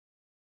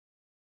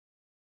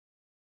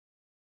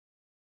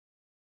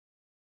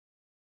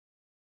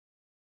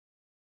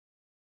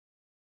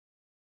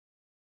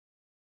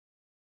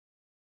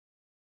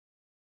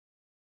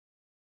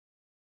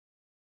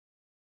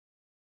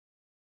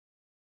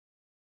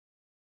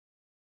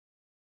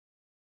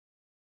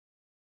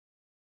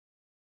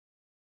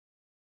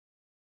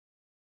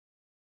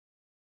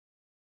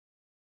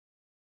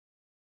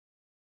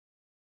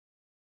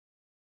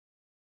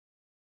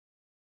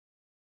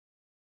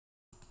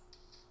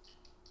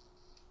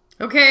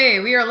Okay,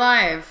 we are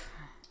live.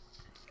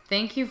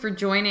 Thank you for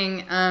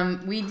joining.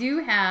 We do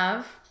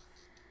have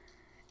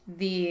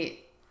the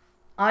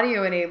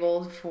audio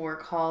enabled for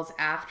calls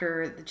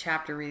after the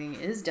chapter reading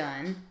is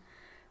done.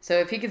 So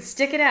if you could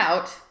stick it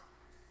out,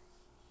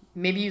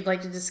 maybe you'd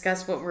like to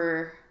discuss what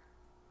we're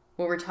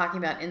talking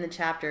about in the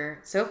chapter.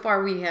 So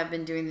far we have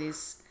been doing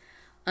these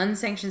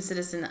Unsanctioned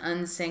Citizen,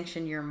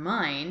 Unsanction Your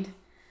Mind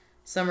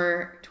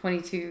Summer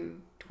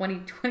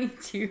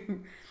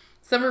 2022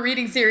 summer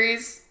reading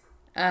series.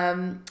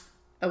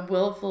 A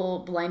Wilful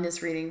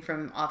Blindness reading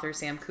from author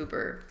Sam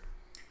Cooper.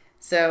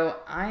 So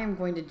I am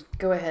going to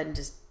go ahead and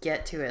just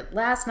get to it.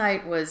 Last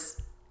night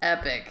was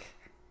epic.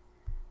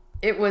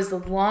 It was the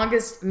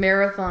longest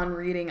marathon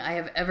reading I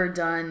have ever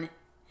done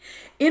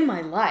in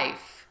my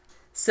life.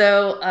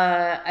 So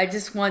I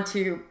just want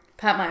to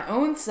pat my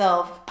own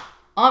self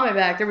on my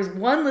back. There was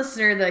one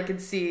listener that I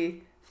could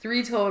see,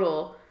 3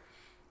 total,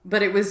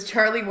 but it was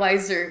Charlie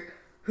Weiser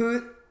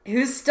who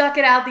stuck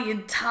it out the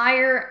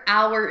entire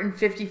hour and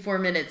 54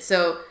 minutes.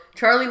 So,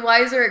 Charlie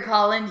Weiser at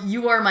Colin,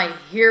 you are my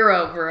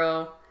hero,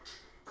 bro.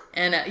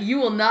 And you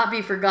will not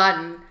be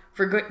forgotten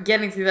for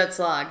getting through that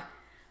slog.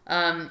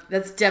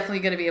 That's definitely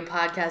going to be a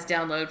podcast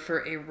download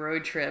for a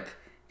road trip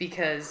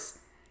because,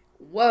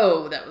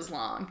 whoa, that was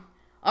long.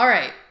 All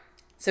right,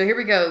 so here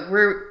we go.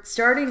 We're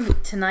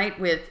starting tonight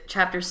with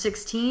Chapter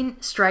 16,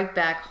 Strike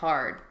Back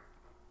Hard.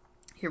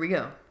 Here we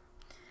go.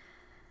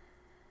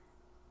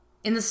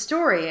 In the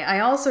story, I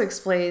also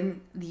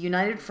explained the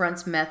United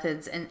Front's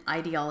methods and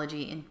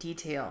ideology in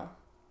detail.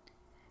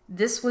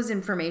 This was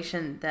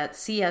information that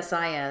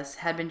CSIS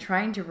had been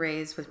trying to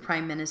raise with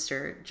Prime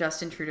Minister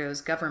Justin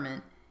Trudeau's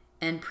government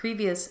and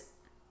previous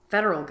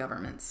federal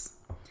governments.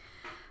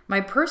 My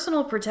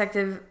personal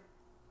protective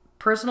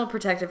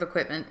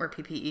equipment, or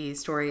PPE,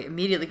 story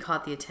immediately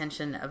caught the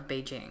attention of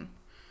Beijing.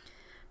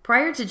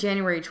 Prior to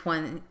January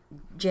 1,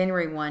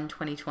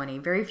 2020,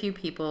 very few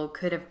people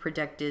could have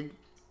predicted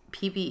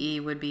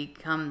PPE would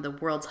become the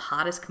world's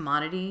hottest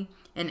commodity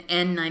and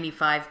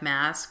N95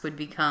 masks would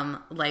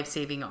become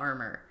life-saving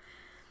armor.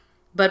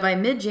 But by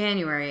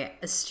mid-January,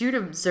 astute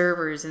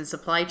observers in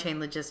supply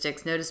chain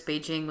logistics noticed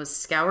Beijing was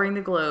scouring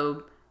the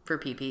globe for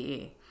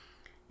PPE.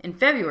 In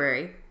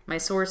February, my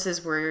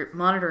sources were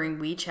monitoring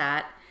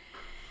WeChat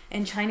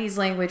and Chinese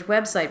language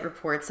website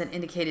reports that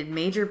indicated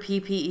major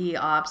PPE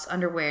ops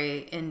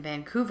underway in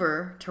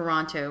Vancouver,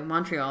 Toronto,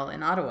 Montreal,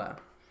 and Ottawa.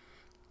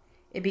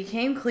 It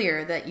became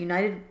clear that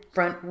United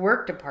Front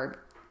groups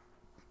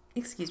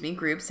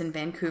in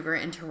Vancouver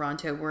and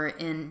Toronto were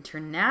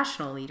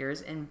international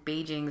leaders in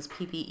Beijing's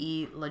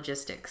PPE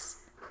logistics.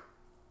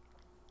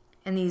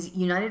 And these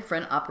United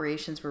Front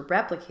operations were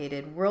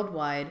replicated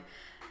worldwide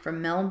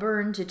from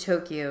Melbourne to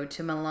Tokyo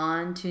to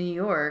Milan to New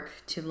York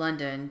to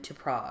London to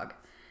Prague.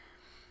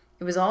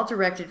 It was all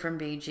directed from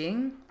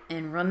Beijing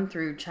and run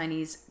through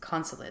Chinese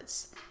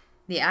consulates.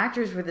 The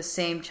actors were the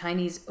same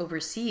Chinese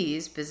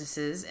overseas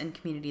businesses and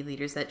community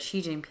leaders that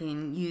Xi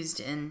Jinping used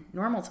in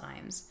normal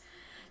times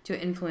to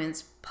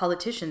influence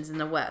politicians in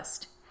the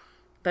West.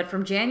 But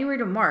from January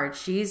to March,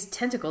 Xi's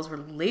tentacles were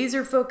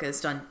laser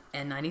focused on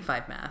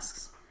N95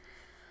 masks.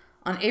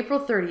 On April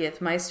 30th,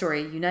 my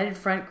story, United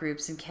Front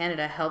groups in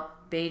Canada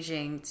helped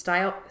Beijing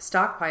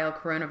stockpile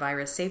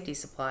coronavirus safety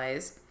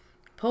supplies,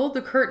 pulled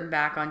the curtain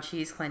back on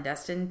Xi's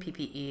clandestine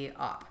PPE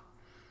op.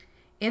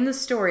 In the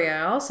story,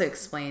 I also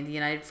explained the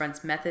United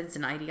Front's methods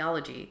and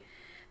ideology.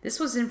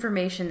 This was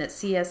information that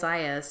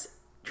CSIS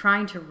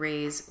trying to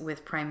raise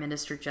with Prime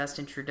Minister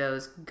Justin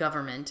Trudeau's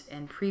government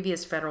and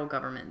previous federal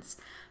governments.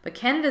 But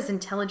Canada's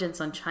intelligence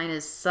on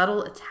China's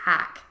subtle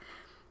attack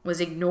was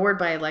ignored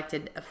by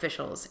elected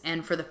officials.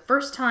 And for the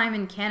first time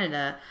in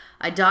Canada,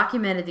 I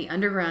documented the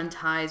underground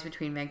ties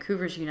between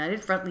Vancouver's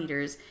United Front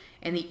leaders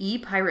and the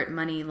e-pirate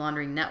money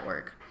laundering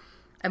network.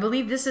 I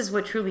believe this is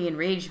what truly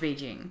enraged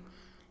Beijing.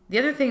 The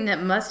other thing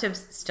that must have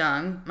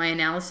stung, my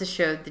analysis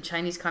showed the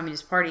Chinese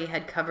Communist Party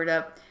had covered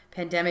up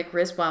pandemic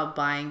risk while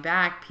buying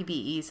back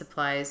PPE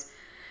supplies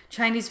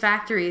Chinese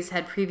factories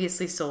had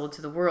previously sold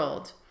to the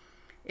world.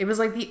 It was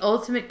like the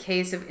ultimate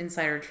case of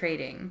insider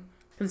trading.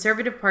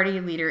 Conservative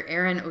Party leader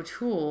Aaron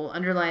O'Toole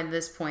underlined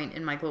this point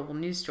in my global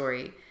news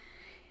story.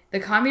 The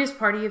Communist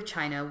Party of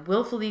China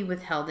willfully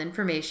withheld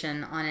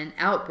information on an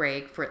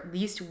outbreak for at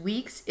least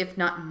weeks, if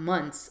not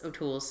months,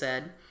 O'Toole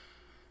said.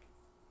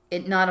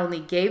 It not only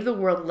gave the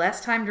world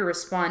less time to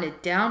respond,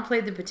 it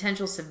downplayed the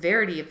potential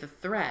severity of the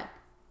threat.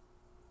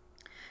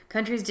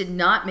 Countries did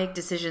not make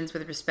decisions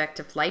with respect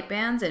to flight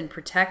bans and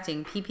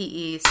protecting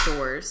PPE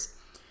stores.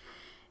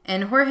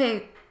 And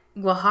Jorge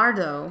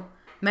Guajardo,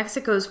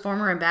 Mexico's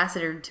former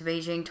ambassador to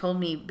Beijing, told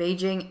me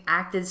Beijing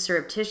acted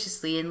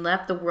surreptitiously and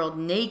left the world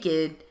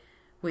naked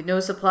with no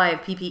supply of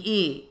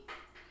PPE.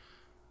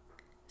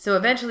 So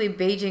eventually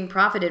Beijing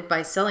profited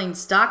by selling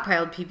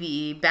stockpiled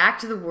PPE back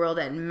to the world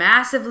at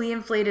massively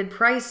inflated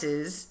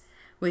prices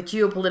with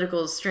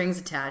geopolitical strings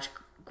attached,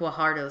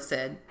 Guajardo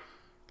said.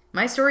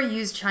 My story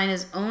used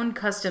China's own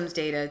customs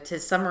data to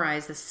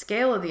summarize the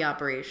scale of the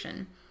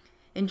operation.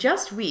 In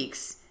just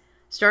weeks,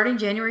 starting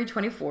January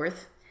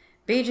 24th,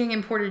 Beijing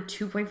imported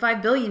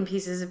 2.5 billion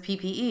pieces of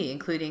PPE,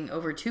 including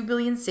over 2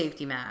 billion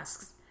safety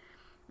masks.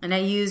 And I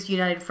used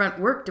United Front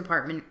Work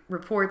Department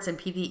reports and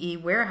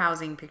PPE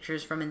warehousing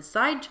pictures from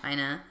inside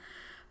China,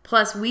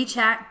 plus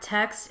WeChat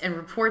text and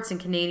reports in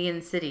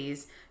Canadian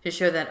cities to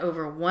show that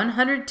over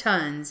 100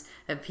 tons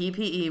of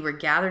PPE were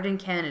gathered in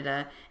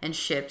Canada and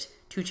shipped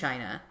to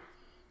China.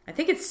 I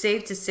think it's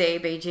safe to say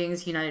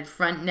Beijing's United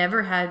Front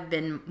never had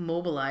been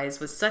mobilized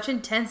with such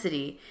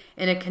intensity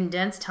in a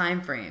condensed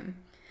time frame.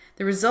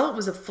 The result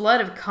was a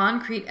flood of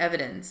concrete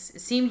evidence.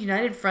 It seemed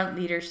United Front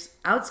leaders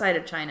outside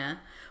of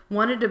China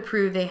wanted to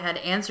prove they had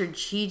answered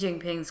Xi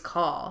Jinping's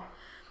call.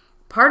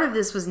 Part of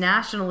this was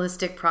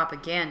nationalistic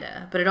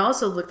propaganda, but it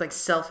also looked like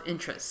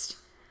self-interest.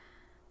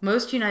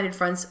 Most United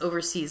Front's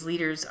overseas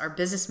leaders are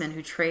businessmen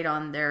who trade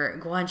on their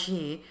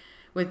guanxi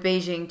with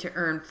Beijing to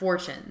earn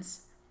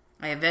fortunes.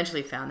 I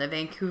eventually found that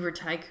Vancouver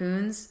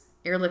tycoons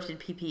airlifted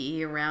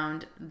PPE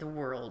around the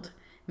world.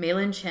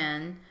 Mainland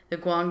Chen, the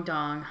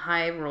Guangdong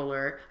high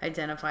roller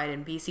identified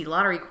in BC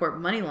Lottery Corp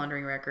money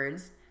laundering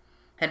records,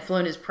 had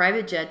flown his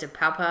private jet to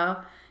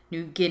Papua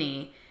New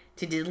Guinea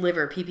to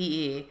deliver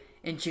PPE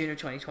in June of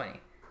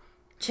 2020.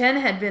 Chen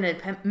had been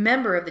a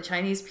member of the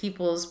Chinese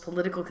People's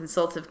Political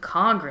Consultative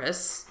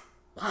Congress,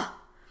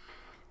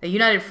 a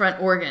United Front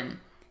organ.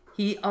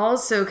 He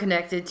also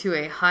connected to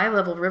a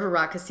high-level River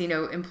Rock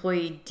Casino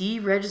employee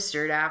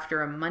deregistered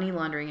after a money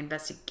laundering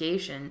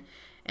investigation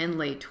in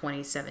late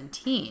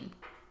 2017.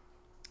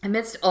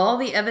 Amidst all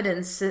the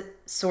evidence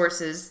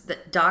sources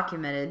that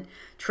documented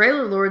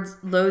trailer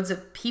loads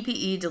of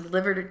PPE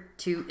delivered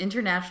to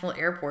international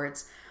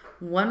airports,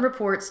 one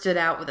report stood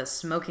out with a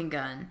smoking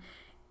gun.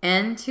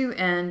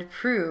 End-to-end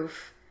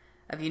proof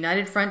of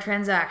United Front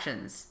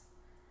transactions.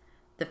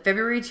 The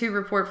February 2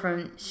 report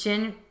from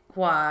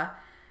Xinhua,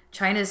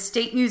 China's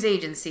state news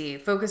agency,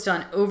 focused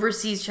on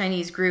overseas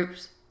Chinese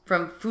groups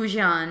from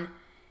Fujian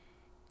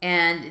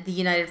and the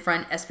United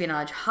Front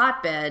espionage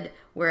hotbed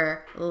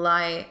where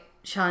Lai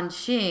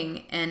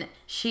Changqing and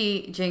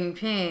Xi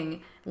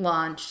Jinping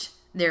launched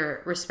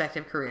their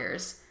respective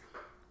careers.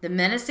 The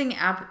menacing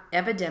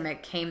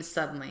epidemic came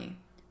suddenly,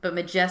 but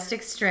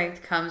majestic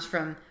strength comes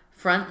from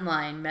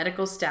frontline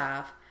medical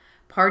staff,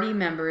 party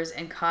members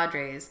and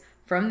cadres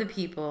from the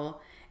people,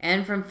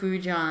 and from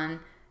Fujian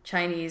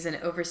Chinese and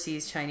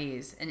overseas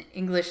Chinese, an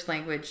English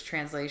language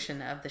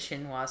translation of the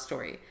Xinhua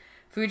story.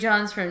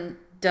 Fujians from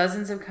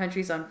dozens of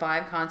countries on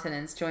 5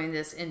 continents joined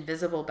this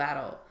invisible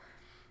battle.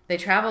 They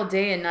traveled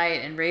day and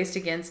night and raced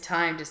against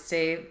time to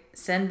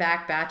send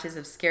back batches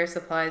of scarce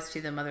supplies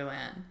to the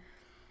motherland.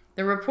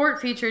 The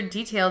report featured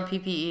detailed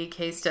PPE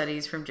case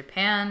studies from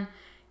Japan,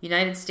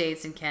 United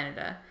States, and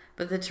Canada,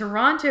 but the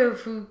Toronto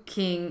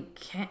Fuking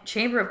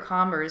Chamber of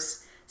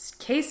Commerce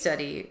case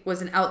study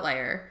was an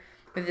outlier,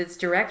 with its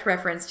direct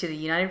reference to the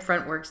United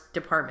Front Works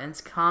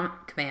Department's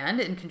command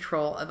and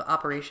control of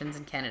operations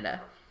in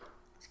Canada.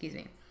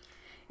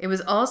 It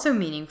was also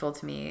meaningful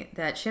to me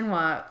that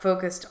Xinhua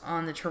focused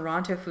on the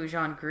Toronto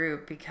Fujian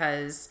group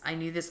because I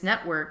knew this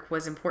network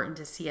was important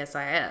to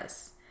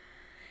CSIS.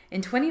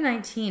 In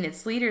 2019,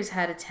 its leaders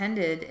had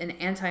attended an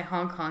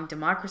anti-Hong Kong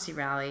democracy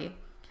rally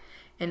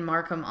in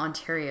Markham,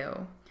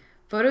 Ontario.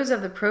 Photos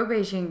of the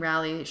pro-Beijing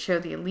rally show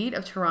the elite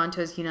of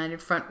Toronto's United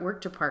Front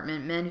Work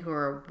Department, men who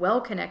are well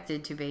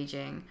connected to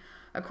Beijing,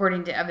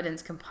 according to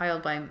evidence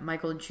compiled by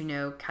Michael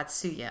Juno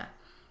Katsuya.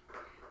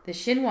 The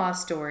Xinhua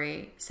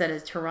story said a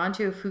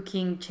Toronto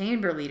Fuking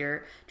Chamber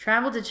leader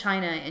traveled to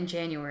China in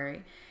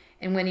January,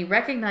 and when he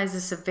recognized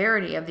the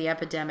severity of the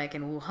epidemic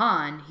in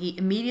Wuhan, he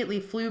immediately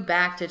flew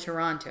back to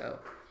Toronto.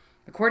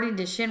 According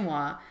to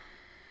Xinhua,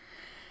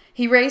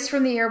 he raced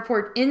from the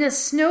airport in a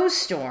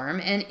snowstorm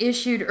and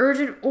issued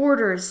urgent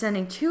orders,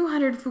 sending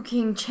 200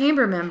 Fuking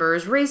Chamber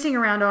members racing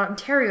around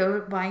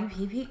Ontario buying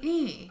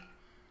PPE.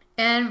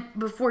 And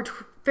before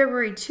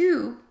February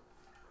 2,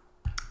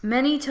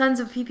 many tons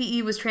of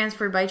PPE was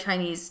transferred by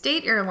Chinese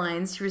state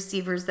airlines to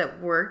receivers that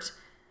worked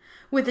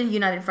with the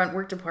United Front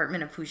Work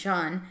Department of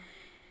Fujian,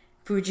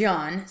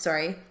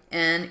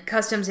 and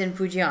customs in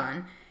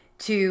Fujian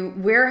to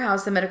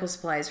warehouse the medical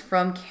supplies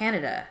from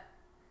Canada.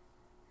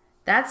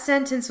 That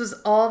sentence was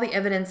all the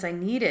evidence I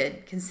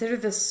needed. Consider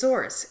the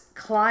source.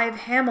 Clive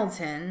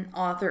Hamilton,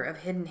 author of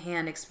Hidden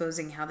Hand,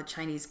 exposing how the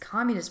Chinese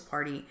Communist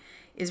Party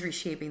is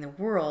reshaping the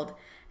world,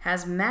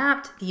 has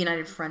mapped the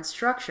United Front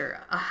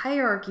structure. A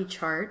hierarchy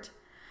chart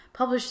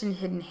published in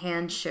Hidden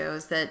Hand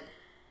shows that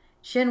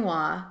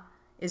Xinhua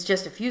is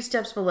just a few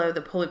steps below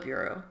the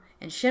Politburo,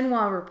 and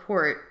Xinhua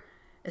report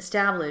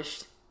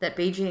established that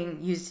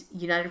Beijing used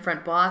United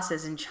Front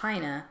bosses in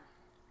China,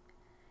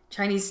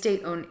 Chinese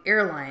state-owned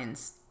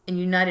airlines, and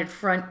United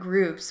Front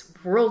groups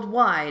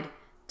worldwide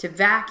to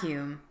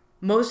vacuum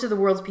most of the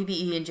world's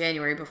PPE in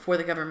January before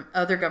the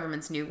other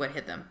governments knew what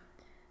hit them.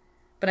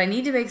 But I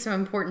need to make some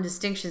important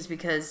distinctions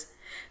because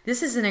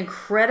this is an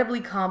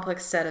incredibly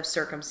complex set of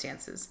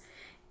circumstances.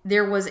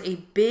 There was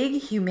a big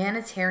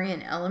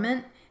humanitarian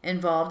element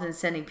involved in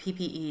sending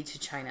PPE to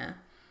China.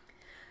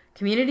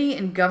 Community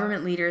and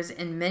government leaders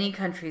in many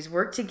countries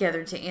worked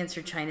together to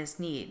answer China's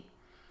need.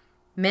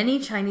 Many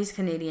Chinese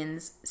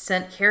Canadians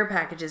sent care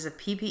packages of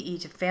PPE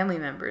to family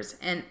members,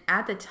 and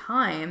at the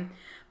time,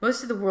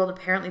 most of the world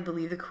apparently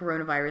believed the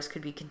coronavirus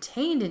could be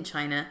contained in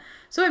China,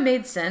 so it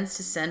made sense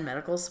to send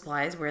medical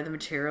supplies where the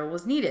material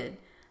was needed.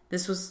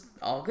 This was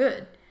all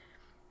good.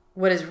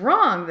 What is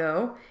wrong,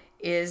 though,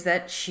 is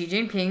that Xi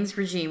Jinping's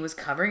regime was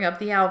covering up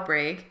the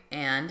outbreak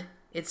and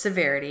its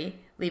severity,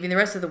 leaving the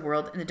rest of the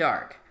world in the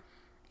dark.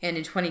 And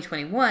in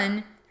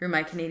 2021, through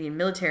my Canadian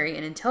military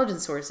and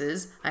intelligence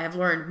sources, I have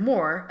learned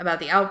more about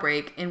the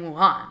outbreak in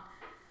Wuhan.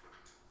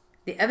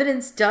 The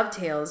evidence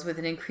dovetails with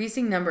an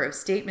increasing number of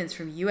statements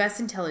from U.S.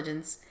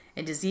 intelligence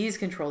and disease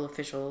control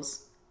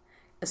officials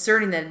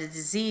asserting that a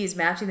disease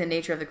matching the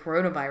nature of the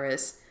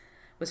coronavirus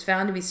was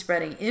found to be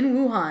spreading in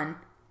Wuhan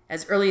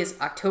as early as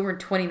October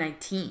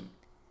 2019.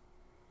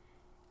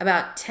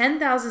 About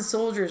 10,000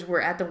 soldiers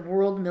were at the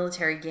World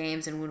Military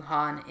Games in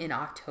Wuhan in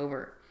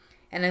October,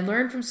 and I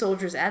learned from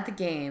soldiers at the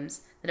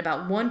Games that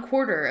about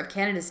 1/4 of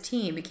Canada's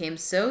team became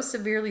so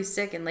severely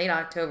sick in late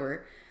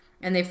October,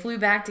 and they flew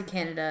back to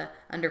Canada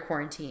under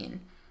quarantine.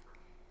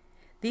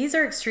 These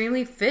are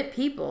extremely fit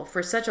people.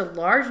 For such a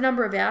large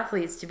number of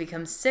athletes to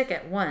become sick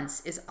at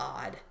once is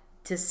odd,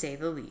 to say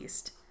the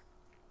least.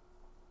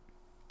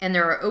 And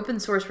there are open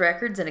source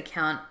records and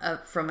account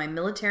from my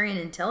military and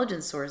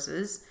intelligence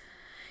sources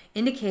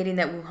indicating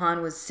that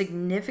Wuhan was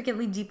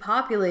significantly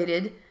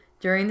depopulated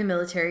during the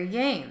military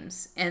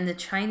games, and the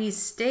Chinese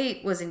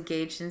state was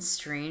engaged in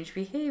strange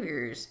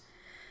behaviors.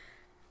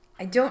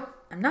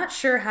 I'm not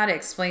sure how to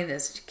explain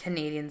this, a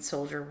Canadian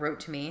soldier wrote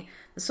to me.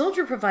 The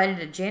soldier provided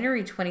a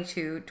January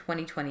 22,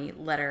 2020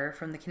 letter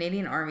from the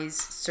Canadian Army's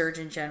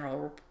Surgeon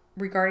General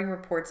regarding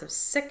reports of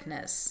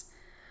sickness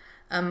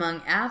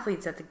among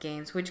athletes at the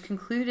Games, which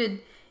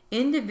concluded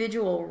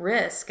individual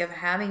risk of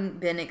having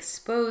been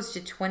exposed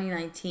to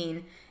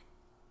 2019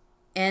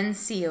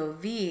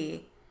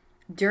 NCOV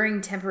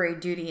during temporary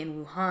duty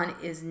in Wuhan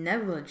is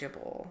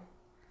negligible.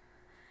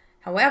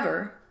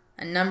 However,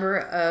 a number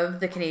of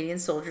the Canadian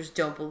soldiers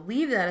don't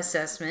believe that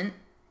assessment.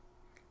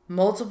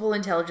 Multiple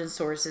intelligence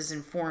sources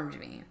informed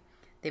me.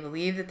 They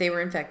believe that they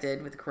were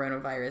infected with the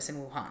coronavirus in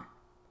Wuhan.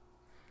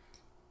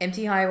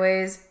 Empty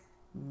highways,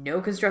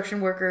 no construction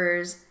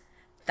workers,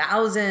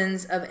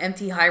 thousands of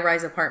empty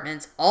high-rise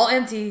apartments, all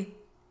empty,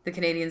 the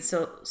Canadian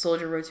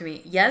soldier wrote to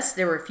me. Yes,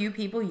 there were a few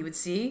people you would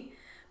see,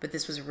 but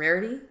this was a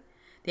rarity.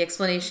 The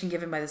explanation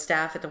given by the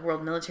staff at the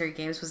World Military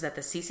Games was that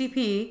the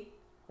CCP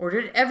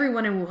ordered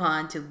everyone in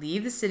Wuhan to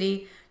leave the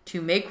city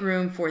to make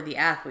room for the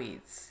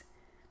athletes.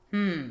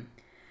 The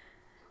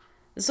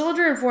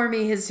soldier informed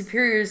me his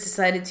superiors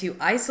decided to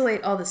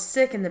isolate all the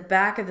sick in the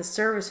back of the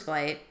service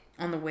flight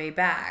on the way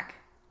back.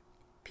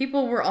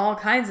 People were all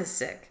kinds of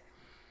sick.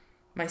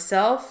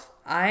 Myself,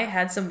 I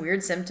had some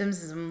weird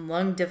symptoms and some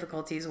lung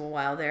difficulties a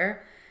while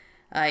there.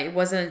 It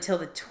wasn't until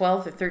the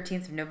 12th or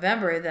 13th of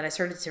November that I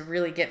started to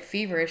really get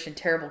feverish and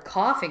terrible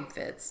coughing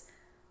fits.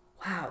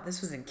 Wow, this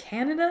was in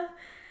Canada?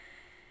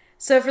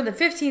 So from the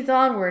 15th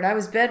onward, I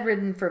was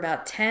bedridden for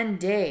about 10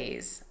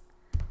 days.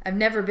 I've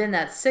never been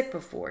that sick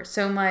before.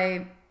 So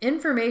my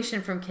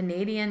information from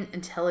Canadian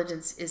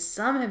intelligence is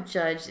some have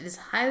judged it is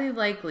highly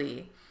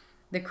likely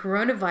the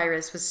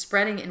coronavirus was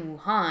spreading in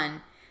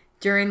Wuhan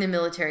during the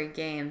military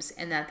games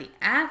and that the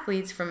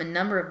athletes from a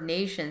number of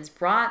nations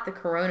brought the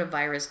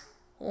coronavirus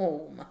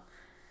home.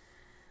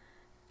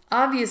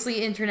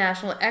 Obviously,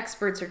 international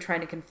experts are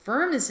trying to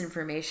confirm this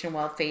information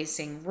while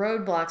facing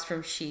roadblocks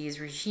from Xi's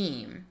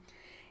regime,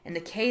 and the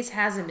case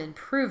hasn't been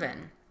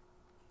proven.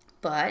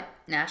 But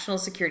national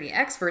security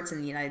experts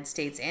in the United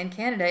States and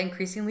Canada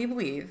increasingly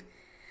believe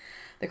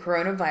the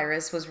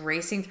coronavirus was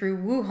racing through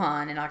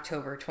Wuhan in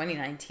October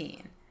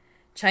 2019.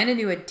 China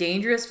knew a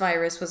dangerous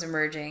virus was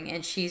emerging,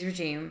 and Xi's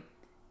regime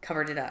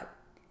covered it up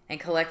and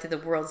collected the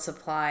world's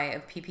supply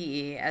of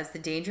PPE as the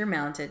danger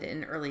mounted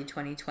in early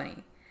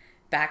 2020.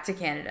 Back to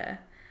Canada.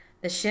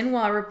 The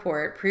Xinhua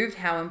report proved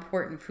how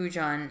important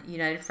Fujian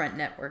United Front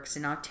networks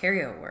in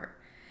Ontario were,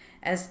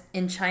 as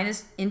in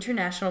China's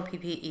international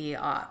PPE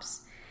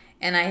ops.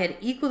 And I had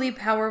equally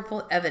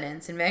powerful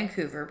evidence in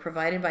Vancouver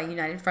provided by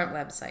United Front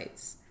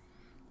websites.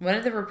 One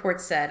of the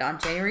reports said on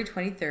January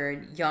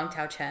 23rd, Yang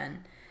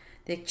Tao-Chen,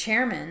 the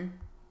chairman,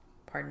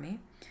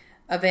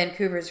 of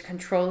Vancouver's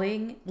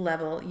controlling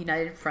level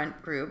United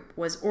Front group,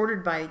 was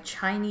ordered by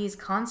Chinese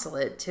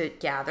consulate to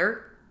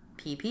gather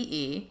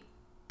PPE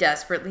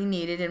desperately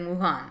needed in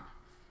Wuhan.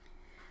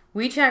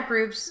 WeChat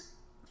groups'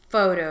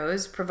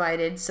 photos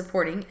provided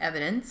supporting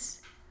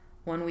evidence.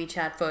 One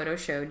WeChat photo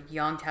showed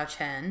Yang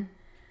Tao-Chen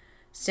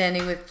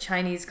standing with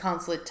Chinese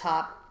consulate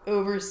top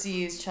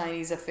overseas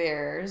Chinese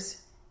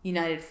affairs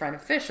United Front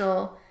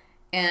official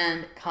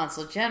and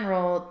Consul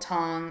General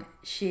Tong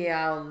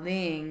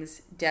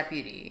Xiaoling's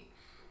deputy.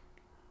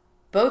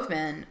 Both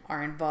men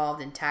are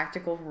involved in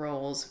tactical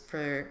roles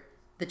for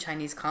the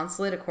Chinese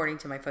consulate, according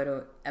to my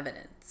photo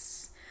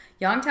evidence.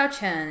 Yang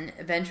Tao-Chen,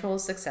 eventual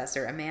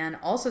successor, a man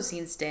also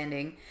seen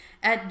standing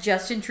at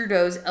Justin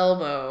Trudeau's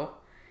elbow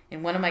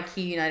in one of my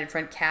key United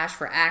Front cash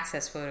for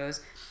access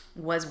photos,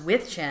 was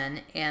with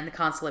Chen and the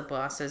consulate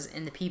bosses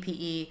in the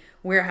PPE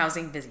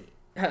warehousing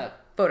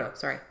photo,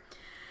 sorry.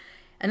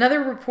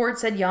 Another report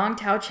said Yang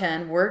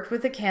Tao-chen worked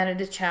with the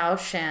Canada Chao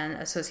Shan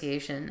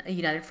Association, a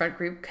United Front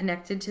group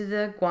connected to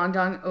the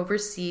Guangdong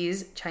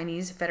Overseas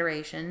Chinese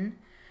Federation.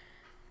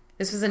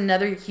 This was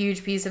another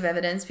huge piece of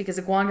evidence because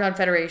the Guangdong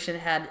Federation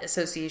had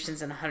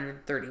associations in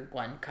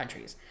 131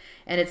 countries.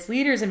 And its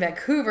leaders in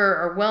Vancouver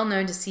are well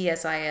known to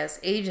CSIS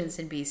agents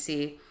in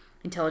BC,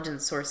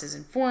 intelligence sources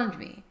informed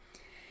me.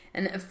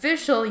 An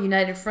official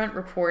United Front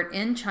report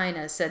in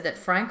China said that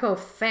Franco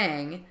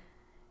Fang,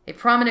 a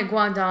prominent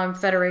Guangdong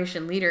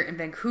Federation leader in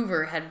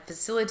Vancouver, had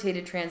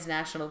facilitated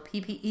transnational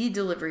PPE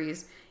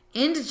deliveries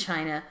into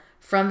China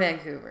from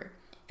Vancouver.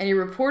 And he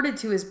reported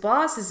to his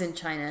bosses in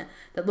China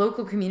that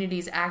local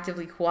communities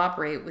actively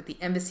cooperate with the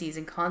embassies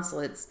and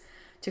consulates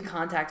to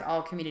contact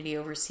all community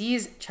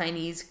overseas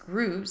Chinese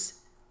groups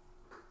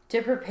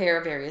to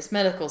prepare various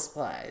medical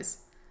supplies.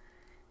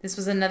 This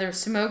was another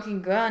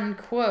smoking gun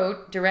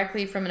quote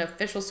directly from an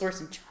official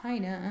source in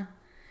China.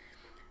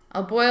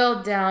 I'll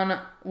boil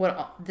down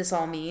what this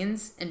all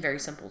means in very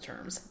simple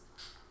terms.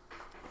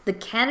 The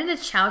Canada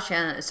Chao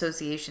Shan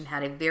Association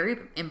had a very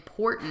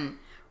important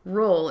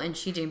role in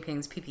Xi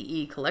Jinping's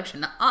PPE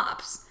collection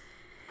ops.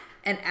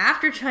 And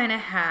after China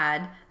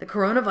had the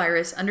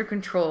coronavirus under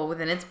control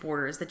within its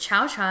borders, the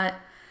Chao Shan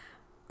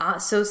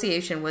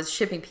Association was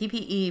shipping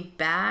PPE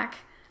back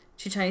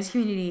to Chinese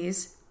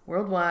communities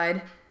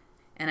worldwide.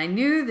 And I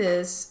knew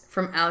this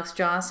from Alex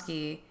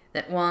Josky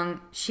that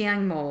Wang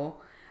Xiangmo,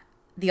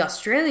 the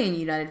Australian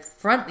United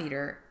Front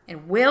leader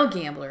and whale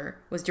gambler,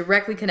 was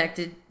directly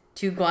connected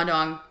to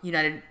Guangdong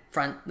United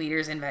Front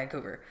leaders in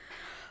Vancouver.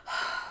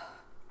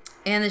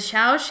 And the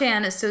Chao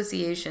Shan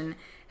Association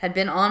had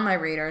been on my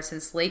radar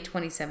since late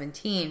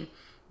 2017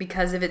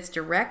 because of its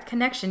direct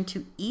connection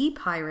to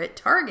e-pirate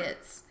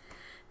targets.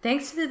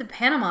 Thanks to the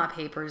Panama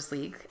Papers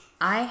leak,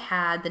 I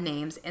had the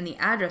names and the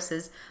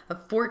addresses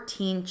of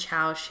 14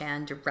 Chao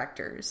Shan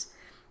directors.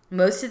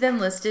 Most of them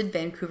listed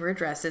Vancouver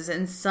addresses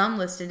and some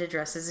listed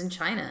addresses in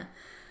China.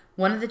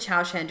 One of the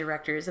Chao Shan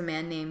directors, a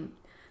man named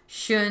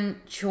Shun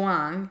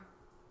Chuang,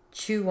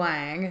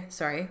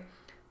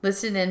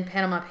 listed in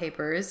Panama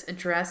Papers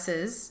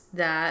addresses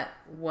that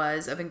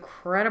was of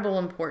incredible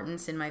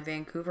importance in my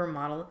Vancouver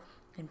model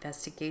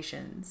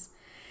investigations.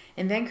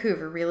 In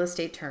Vancouver real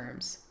estate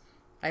terms,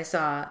 I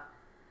saw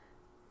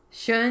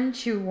Shun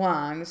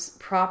Chuang's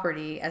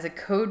property as a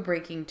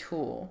code-breaking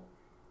tool.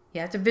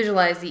 You have to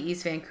visualize the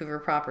East Vancouver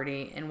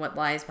property and what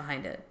lies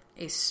behind it.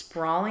 A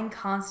sprawling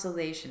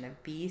constellation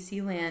of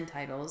BC land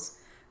titles,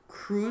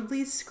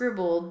 crudely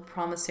scribbled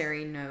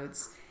promissory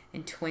notes,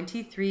 and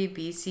 23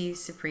 BC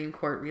Supreme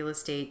Court real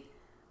estate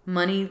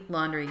money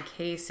laundering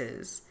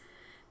cases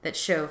that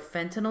show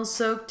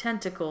fentanyl-soaked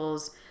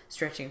tentacles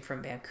stretching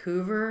from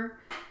Vancouver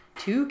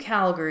to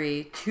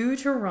Calgary to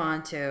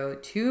Toronto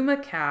to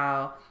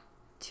Macau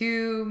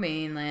to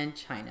mainland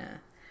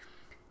China.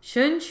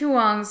 Shun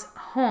Chuang's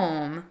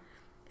home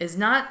is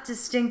not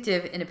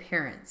distinctive in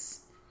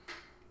appearance.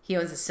 He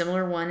owns a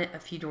similar one a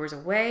few doors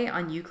away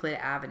on Euclid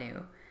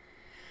Avenue.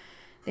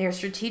 They are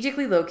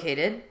strategically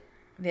located.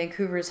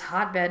 Vancouver's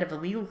hotbed of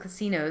illegal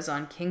casinos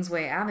on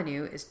Kingsway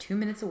Avenue is 2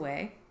 minutes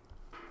away.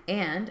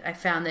 And I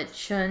found that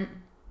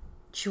Shun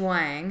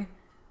Chuang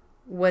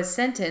was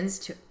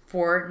sentenced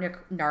for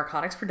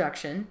narcotics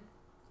production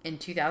in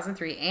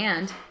 2003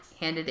 and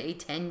handed a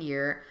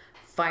 10-year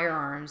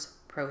firearms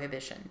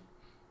prohibition.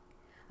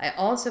 I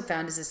also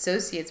found his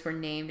associates were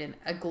named in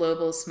a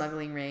global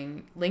smuggling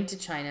ring linked to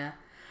China,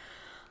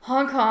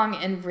 Hong Kong,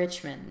 and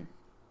Richmond.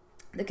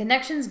 The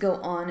connections go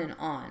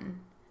on,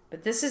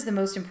 but this is the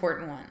most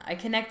important one. I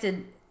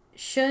connected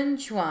Shun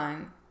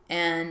Chuang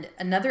and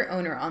another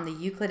owner on the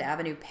Euclid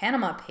Avenue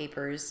Panama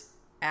Papers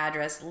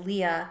address,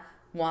 Leah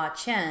Hua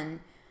Chen,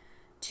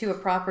 to a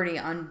property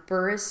on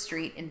Burris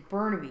Street in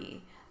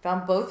Burnaby.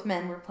 Found both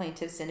men were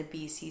plaintiffs in a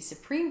BC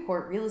Supreme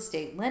Court real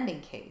estate lending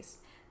case.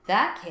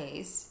 That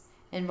case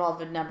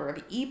involved a number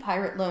of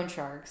e-pirate loan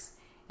sharks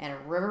and a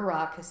River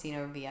Rock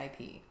Casino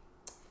VIP.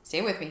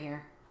 Stay with me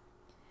here.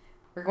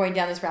 We're going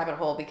down this rabbit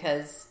hole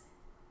because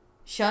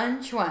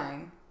Shun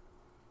Chuang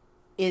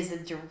is the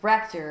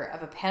director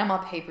of a Panama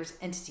Papers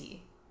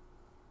entity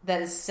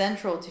that is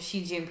central to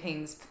Xi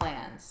Jinping's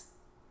plans.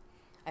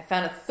 I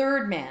found a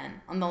third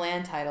man on the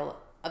land title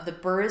of the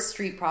Burris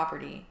Street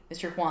property,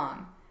 Mr.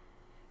 Huang,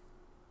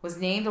 was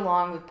named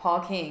along with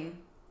Paul King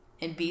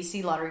in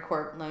BC Lottery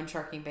Corp loan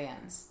sharking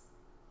bans.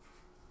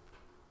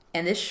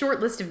 And this short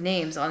list of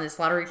names on this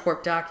Lottery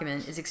Corp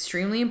document is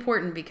extremely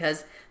important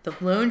because the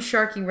loan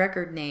sharking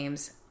record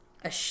names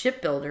a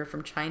shipbuilder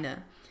from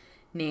China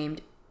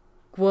named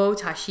Guo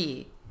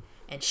Tashi,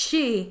 and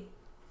she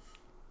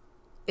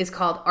is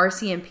called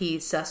RCMP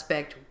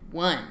Suspect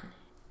 1,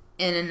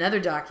 and another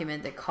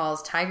document that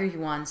calls Tiger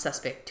Yuan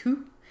Suspect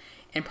 2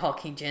 and Paul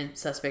King Jin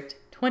Suspect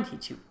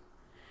 22.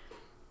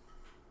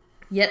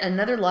 Yet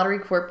another Lottery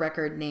Corp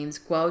record names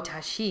Guo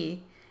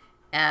Tashi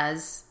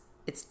as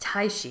it's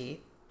Taishi,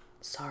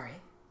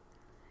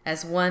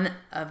 as one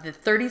of the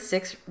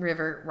 36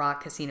 River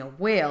Rock Casino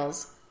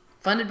whales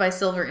funded by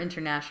Silver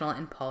International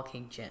and Paul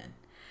King Jin.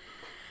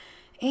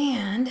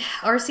 And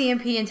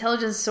RCMP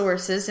intelligence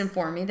sources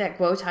informed me that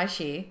Guo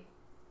Taishi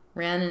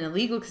ran an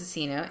illegal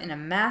casino in a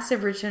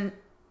massive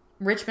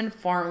Richmond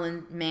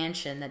farmland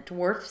mansion that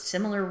dwarfed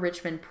similar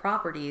Richmond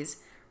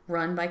properties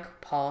run by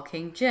Paul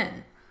King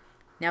Jin.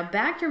 Now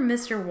back to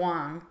Mr.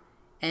 Wang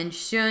and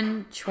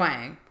Shun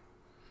Chuang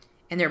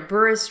and their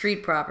Burris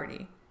Street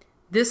property.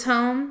 This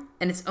home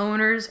and its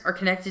owners are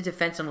connected to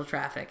fentanyl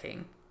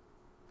trafficking.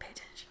 Pay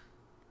attention.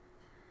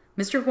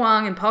 Mr.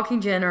 Huang and Paul King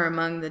Jin are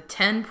among the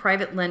 10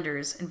 private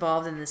lenders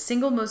involved in the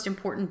single most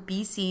important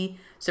BC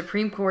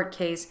Supreme Court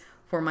case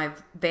for my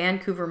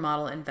Vancouver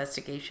model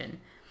investigation.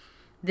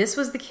 This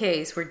was the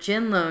case where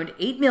Jin loaned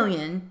 $8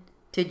 million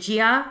to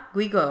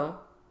Gao,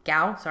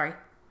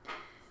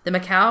 the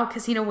Macau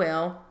casino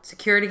whale,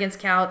 secured against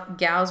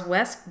Gao's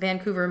West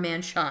Vancouver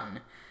mansion.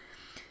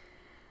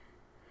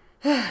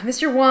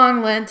 Mr.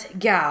 Wang lent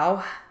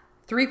Gao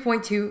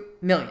 $3.2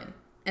 million,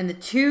 and the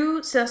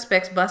two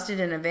suspects busted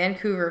in a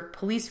Vancouver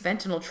police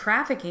fentanyl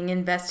trafficking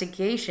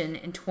investigation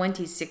in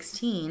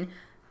 2016,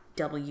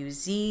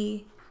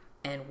 WZ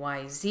and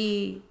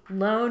YZ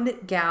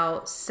loaned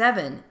Gao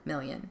 $7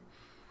 million.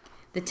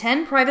 The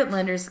 10 private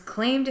lenders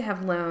claim to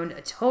have loaned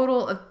a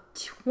total of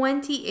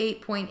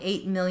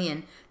 $28.8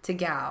 million to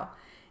Gao.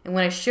 And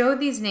when I showed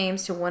these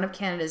names to one of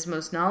Canada's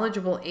most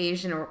knowledgeable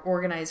Asian or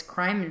organized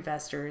crime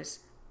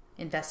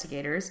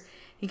investigators,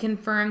 he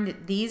confirmed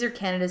that these are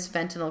Canada's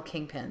fentanyl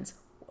kingpins.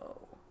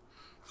 Whoa.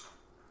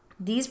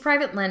 These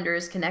private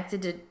lenders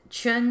connected to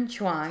Chun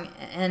Chuang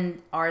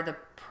and are the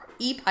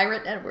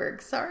e-pirate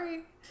network.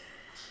 Sorry.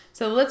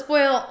 So let's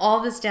boil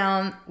all this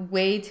down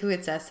way to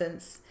its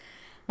essence.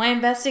 My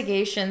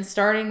investigation,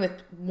 starting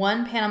with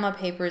one Panama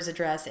Papers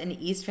address in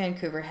East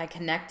Vancouver, had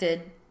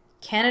connected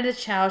Canada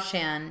Chow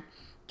Shan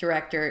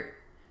director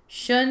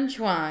Shun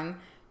Chuang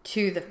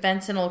to the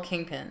fentanyl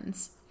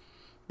kingpins.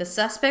 The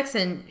suspects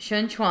in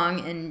Shun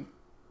Chuang and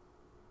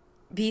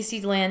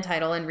BC land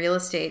title and real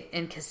estate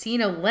and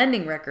casino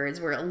lending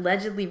records were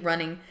allegedly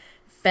running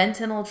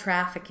fentanyl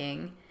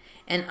trafficking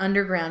and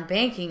underground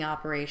banking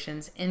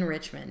operations in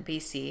Richmond,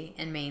 BC,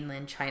 and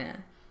mainland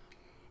China.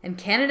 And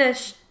Canada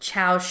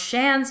Chow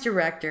Shan's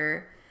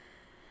directors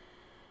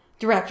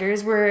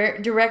were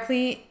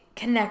directly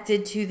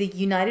connected to the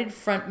United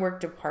Front Work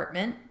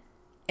Department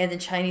and the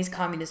Chinese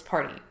Communist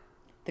Party.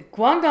 The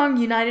Guangdong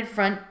United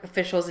Front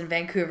officials in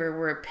Vancouver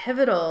were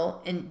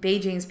pivotal in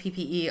Beijing's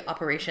PPE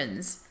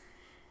operations.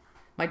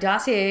 My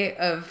dossier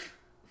of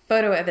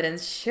photo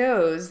evidence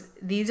shows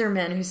these are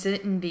men who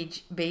sit in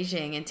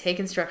Beijing and take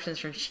instructions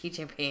from Xi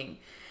Jinping,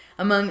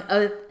 among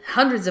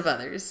hundreds of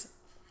others.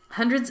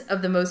 Hundreds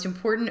of the most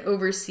important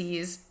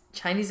overseas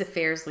Chinese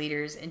affairs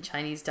leaders in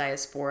Chinese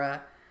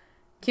diaspora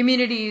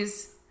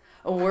communities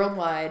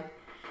worldwide.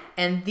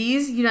 And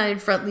these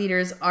United Front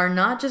leaders are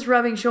not just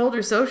rubbing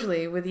shoulders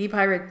socially with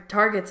e-pirate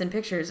targets and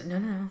pictures.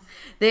 No.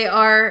 They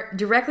are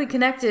directly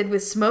connected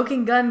with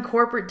smoking gun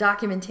corporate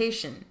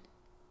documentation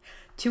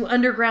to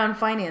underground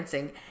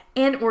financing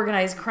and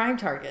organized crime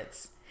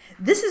targets.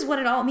 This is what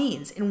it all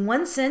means. In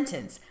one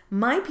sentence,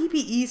 my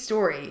PPE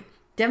story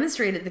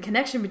demonstrated the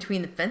connection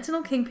between the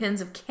fentanyl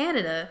kingpins of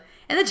Canada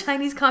and the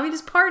Chinese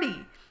Communist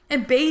Party.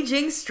 And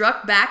Beijing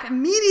struck back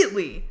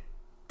immediately. ...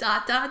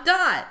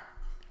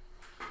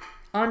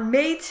 On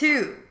May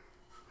 2,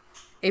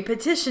 a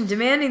petition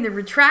demanding the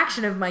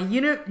retraction of my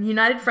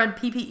United Front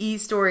PPE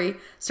story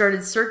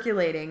started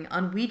circulating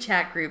on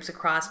WeChat groups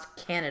across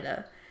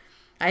Canada.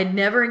 I had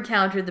never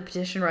encountered the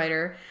petition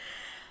writer,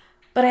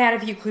 but I had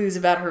a few clues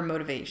about her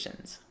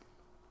motivations.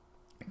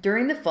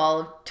 During the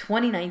fall of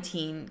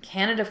 2019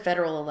 Canada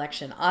federal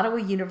election, Ottawa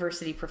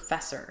University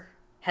professor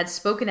had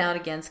spoken out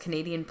against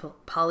Canadian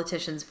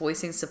politicians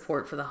voicing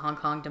support for the Hong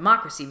Kong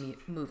democracy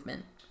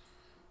movement.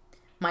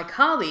 My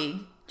colleague,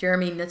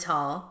 Jeremy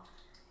Natal,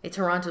 a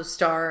Toronto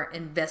Star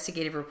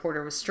investigative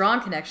reporter with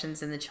strong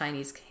connections in the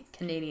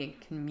Chinese-Canadian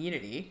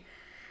community,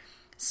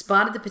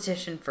 spotted the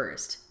petition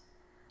first.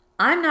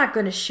 I'm not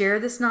going to share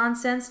this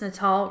nonsense,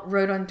 Natal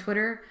wrote on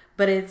Twitter,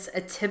 but it's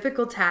a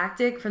typical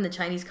tactic from the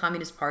Chinese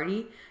Communist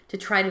Party to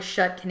try to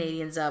shut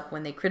Canadians up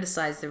when they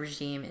criticize the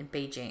regime in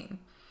Beijing.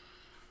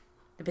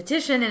 The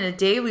petition and a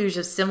deluge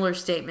of similar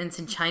statements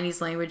in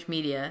Chinese language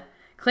media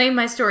claimed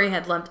my story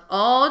had lumped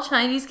all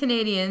Chinese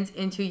Canadians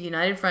into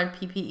United Front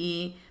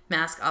PPE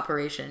mask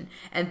operation,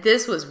 and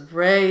this was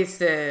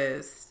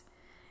racist.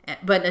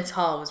 But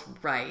Natal was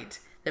right.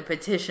 The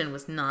petition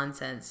was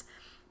nonsense.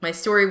 My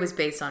story was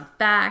based on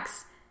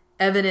facts,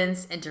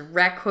 evidence, and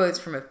direct quotes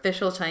from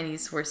official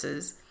Chinese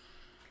sources.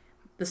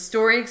 The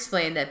story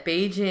explained that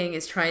Beijing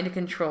is trying to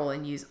control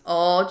and use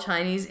all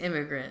Chinese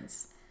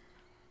immigrants.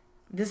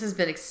 This has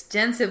been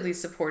extensively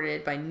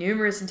supported by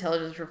numerous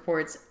intelligence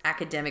reports,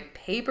 academic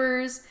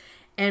papers,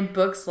 and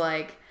books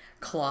like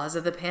Claws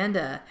of the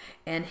Panda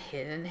and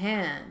Hidden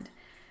Hand.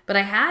 But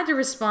I had to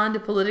respond to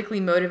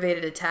politically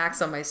motivated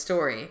attacks on my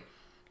story.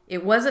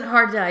 It wasn't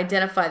hard to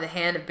identify the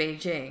hand of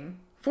Beijing.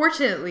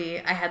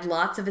 Fortunately, I had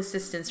lots of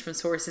assistance from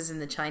sources in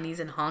the Chinese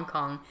and Hong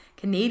Kong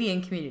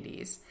Canadian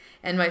communities,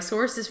 and my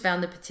sources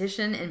found the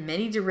petition and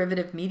many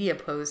derivative media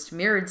posts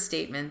mirrored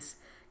statements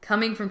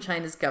coming from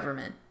China's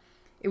government.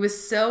 It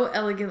was so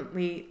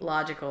elegantly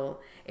logical,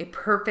 a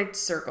perfect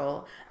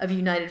circle of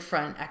United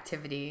Front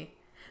activity.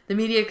 The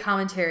media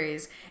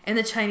commentaries and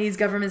the Chinese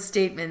government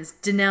statements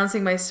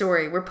denouncing my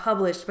story were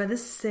published by the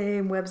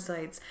same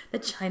websites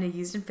that China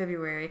used in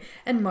February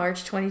and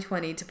March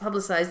 2020 to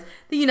publicize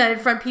the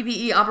United Front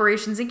PPE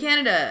operations in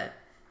Canada.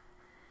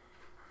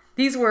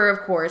 These were,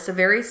 of course, the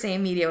very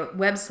same media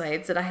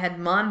websites that I had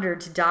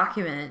monitored to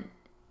document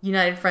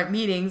United Front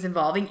meetings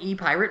involving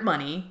e-pirate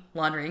money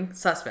laundering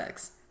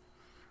suspects.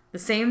 The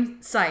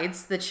same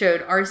sites that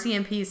showed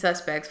RCMP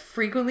suspects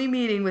frequently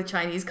meeting with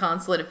Chinese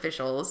consulate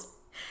officials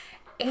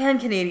and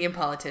Canadian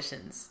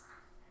politicians.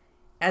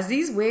 As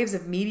these waves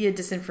of media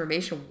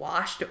disinformation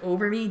washed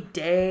over me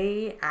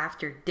day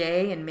after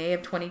day in May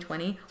of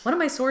 2020, one of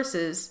my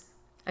sources,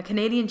 a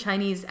Canadian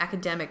Chinese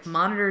academic,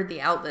 monitored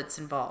the outlets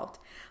involved.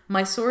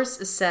 My source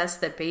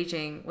assessed that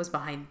Beijing was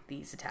behind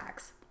these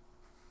attacks.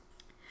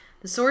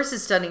 The source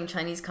is studying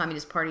Chinese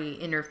Communist Party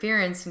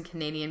interference in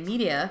Canadian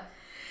media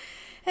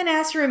and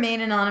asked to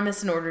remain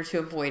anonymous in order to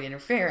avoid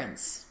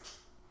interference.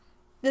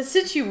 The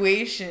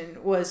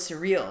situation was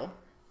surreal.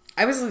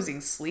 I was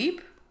losing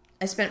sleep.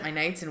 I spent my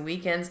nights and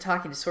weekends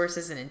talking to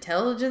sources in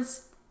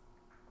intelligence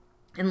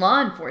and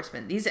law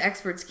enforcement. These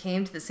experts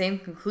came to the same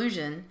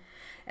conclusion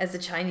as the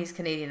Chinese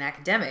Canadian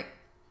academic.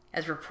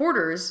 As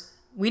reporters,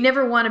 we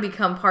never want to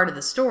become part of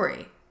the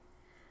story.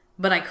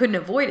 But I couldn't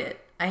avoid it.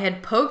 I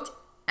had poked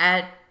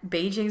at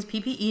Beijing's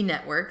PPE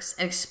networks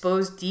and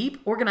exposed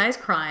deep organized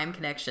crime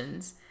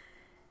connections.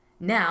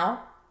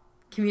 Now,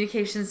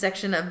 communications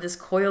section of this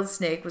coiled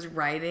snake was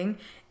writhing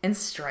and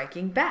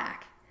striking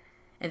back.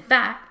 In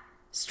fact,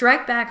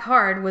 strike back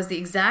hard was the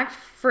exact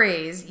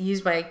phrase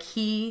used by a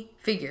key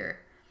figure.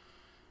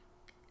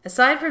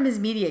 Aside from his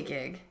media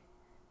gig,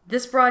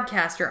 this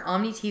broadcaster,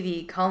 Omni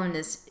TV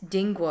columnist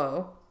Ding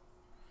Guo,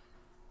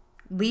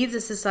 leads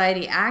a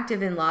society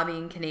active in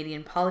lobbying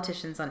Canadian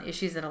politicians on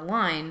issues that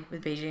align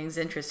with Beijing's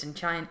interests in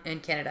China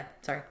and Canada.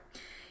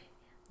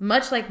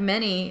 Much like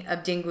many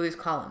of Ding Guo's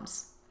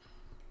columns.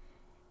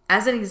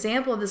 As an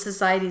example of the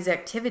society's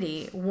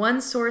activity, one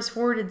source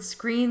forwarded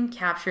screen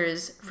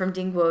captures from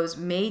Ding Guo's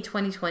May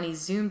 2020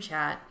 Zoom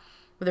chat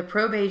with a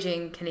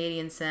pro-Beijing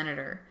Canadian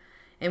senator,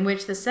 in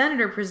which the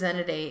senator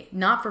presented a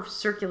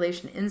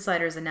not-for-circulation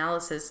insider's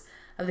analysis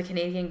of the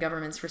Canadian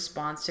government's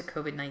response to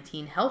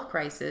COVID-19 health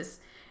crisis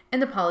and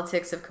the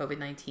politics of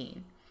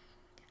COVID-19.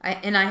 I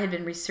had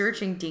been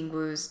researching Ding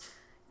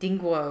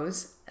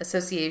Guo's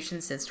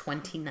association since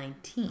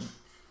 2019.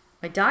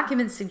 My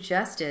documents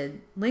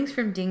suggested links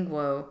from Ding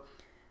Guo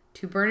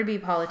to Burnaby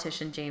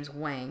politician James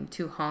Wang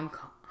to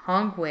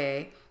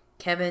Hongwei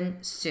Kevin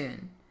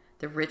Sun,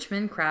 the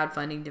Richmond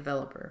crowdfunding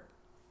developer.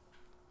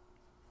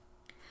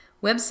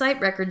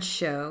 Website records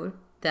show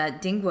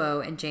that Ding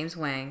Guo and James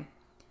Wang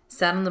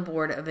sat on the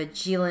board of a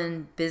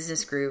Jilin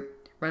business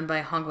group run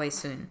by Hongwei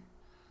Sun.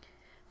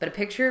 But a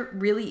picture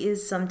really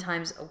is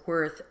sometimes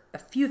worth a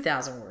few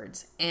thousand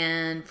words.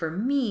 And for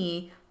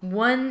me,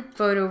 one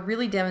photo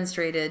really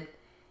demonstrated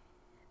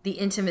the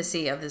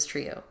intimacy of this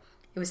trio.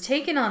 It was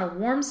taken on a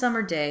warm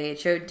summer day. It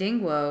showed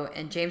Ding Guo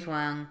and James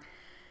Wang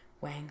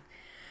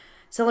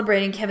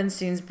celebrating Kevin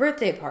Sun's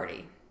birthday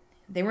party.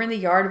 They were in the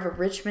yard of a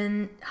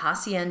Richmond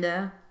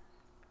hacienda,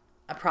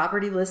 a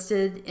property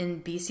listed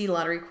in BC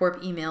Lottery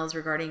Corp emails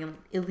regarding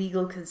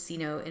illegal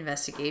casino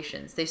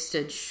investigations. They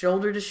stood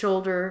shoulder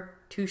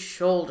to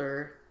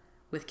shoulder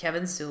with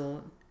Kevin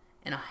Sun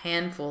and a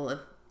handful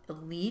of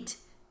elite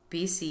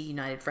BC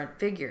United Front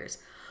figures,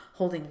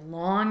 holding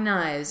long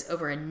knives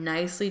over a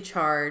nicely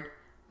charred,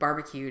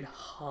 barbecued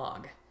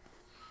hog.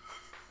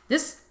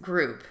 This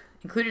group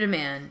included a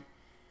man,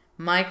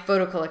 my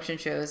photo collection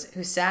shows,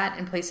 who sat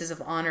in places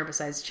of honor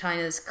besides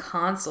China's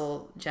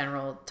Consul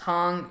General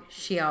Tong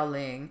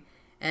Xiaoling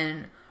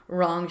and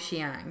Rong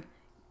Xiang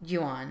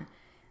Yuan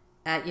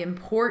at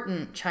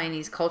important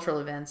Chinese cultural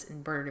events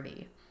in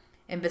Burnaby.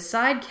 And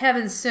beside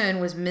Kevin Sun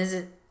was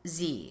Ms.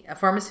 Z, a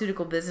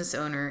pharmaceutical business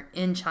owner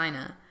in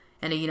China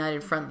and a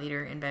United Front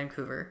leader in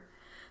Vancouver.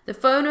 The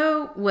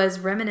photo was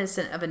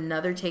reminiscent of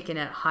another taken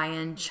at a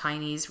high-end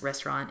Chinese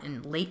restaurant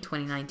in late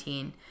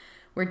 2019,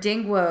 where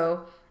Ding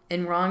Guo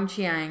and Rong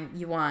Xiang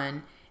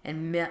Yuan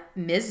and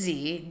Ms.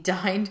 Z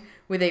dined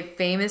with a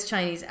famous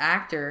Chinese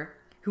actor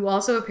who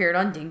also appeared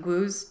on Ding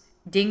Guo's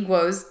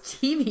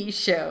TV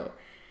show.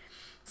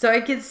 So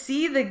I could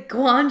see the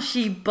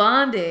Guanxi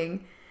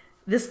bonding,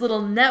 this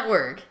little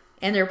network,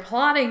 and their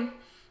plotting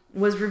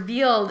was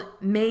revealed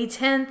May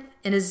 10th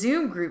in a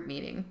Zoom group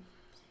meeting.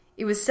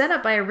 It was set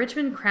up by a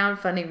Richmond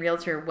crowdfunding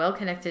realtor well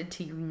connected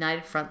to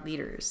United Front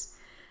leaders.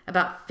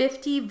 About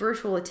 50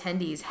 virtual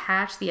attendees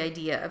hatched the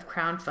idea of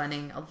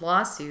crowdfunding a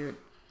lawsuit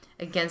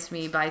against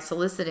me by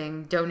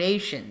soliciting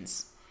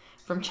donations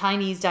from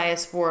Chinese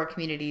diaspora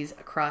communities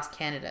across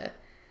Canada.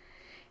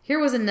 Here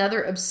was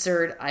another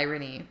absurd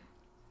irony.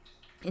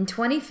 In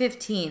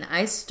 2015,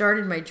 I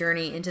started my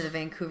journey into the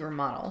Vancouver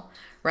model,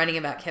 writing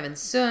about Kevin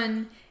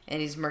Sun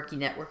and his murky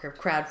network of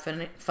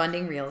crowdfunding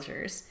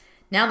realtors.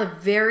 Now the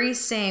very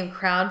same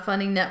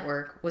crowdfunding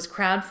network was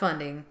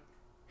crowdfunding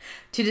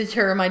to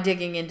deter my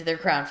digging into their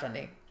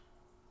crowdfunding.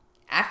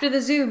 After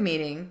the Zoom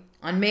meeting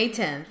on May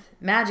 10th,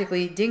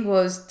 magically,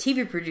 Dingguo's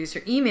TV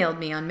producer emailed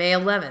me on May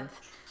 11th.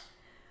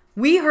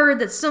 We heard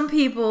that some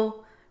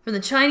people from the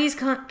Chinese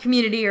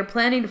community are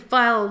planning to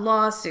file a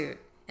lawsuit.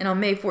 And on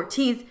May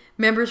 14th,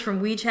 members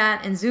from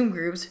WeChat and Zoom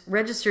groups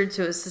registered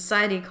to a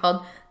society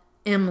called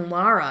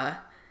MLARA,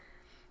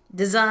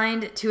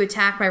 designed to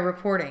attack my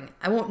reporting.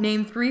 I won't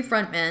name 3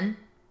 frontmen.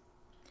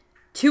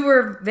 2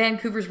 are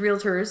Vancouver's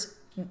realtors,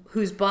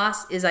 whose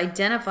boss is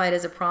identified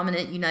as a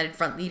prominent United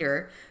Front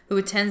leader who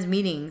attends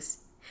meetings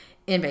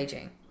in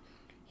Beijing.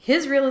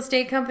 His real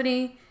estate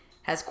company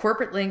has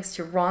corporate links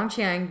to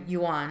Rongqiang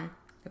Yuan,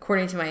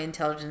 according to my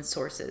intelligence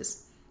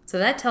sources. So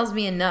that tells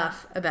me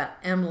enough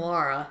about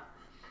MLARA.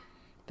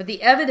 But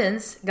the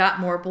evidence got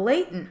more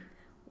blatant.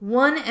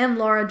 One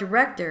MLARA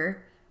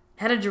director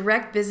had a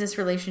direct business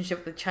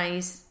relationship with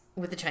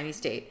the Chinese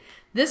state.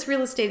 This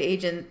real estate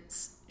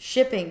agent's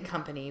shipping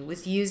company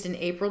was used in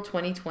April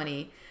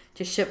 2020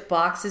 to ship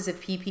boxes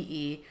of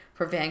PPE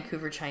for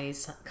Vancouver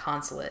Chinese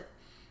consulate.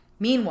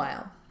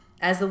 Meanwhile,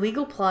 as the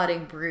legal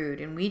plotting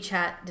brewed in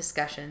WeChat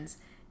discussions,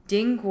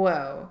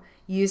 Dingguo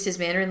used his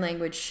Mandarin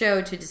language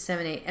show to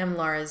disseminate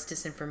MLARA's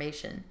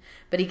disinformation,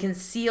 but he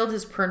concealed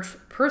his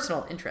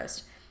personal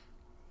interest.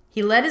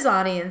 He led his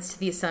audience to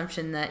the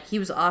assumption that he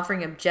was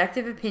offering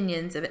objective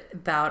opinions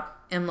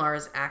about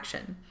MLARA's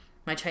action.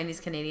 My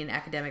Chinese-Canadian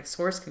academic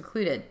source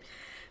concluded.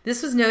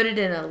 This was noted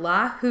in a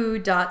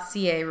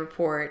Lahu.ca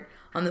report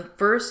on the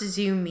first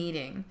Zoom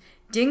meeting.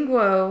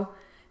 Dingguo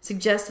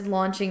suggested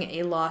launching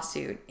a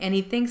lawsuit, and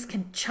he thinks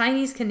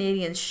Chinese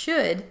Canadians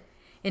should,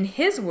 in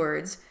his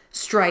words,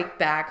 strike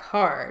back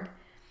hard.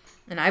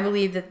 And I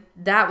believe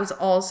that was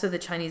also the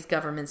Chinese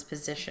government's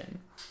position.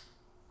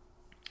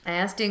 I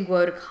asked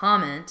Dingguo to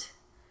comment,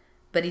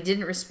 but he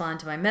didn't respond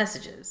to my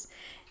messages.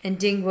 And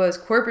Dingguo's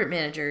corporate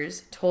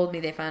managers told me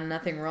they found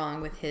nothing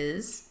wrong with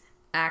his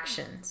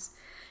actions.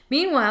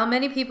 Meanwhile,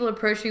 many people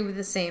approached me with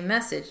the same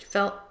message.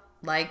 Felt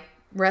like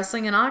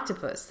wrestling an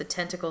octopus. The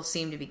tentacles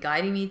seemed to be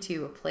guiding me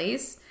to a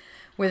place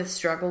where the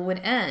struggle would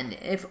end.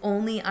 If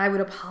only I would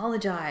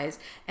apologize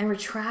and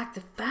retract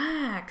the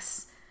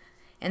facts.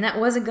 And that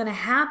wasn't going to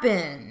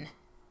happen.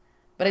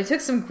 But I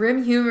took some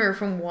grim humor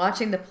from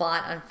watching the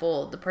plot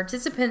unfold. The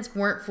participants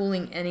weren't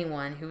fooling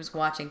anyone who was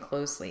watching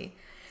closely.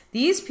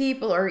 These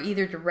people are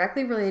either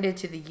directly related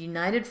to the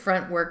United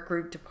Front Work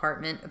Group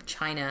Department of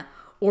China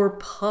or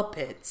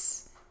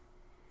puppets.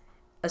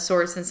 A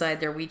source inside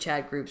their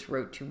WeChat groups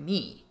wrote to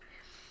me.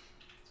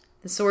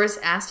 The source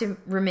asked to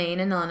remain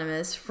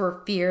anonymous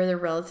for fear their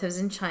relatives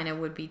in China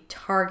would be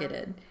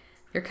targeted.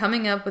 They're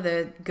coming up with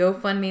a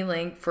GoFundMe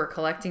link for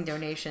collecting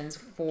donations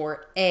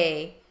for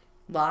a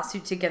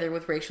lawsuit together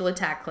with racial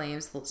attack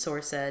claims, the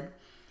source said.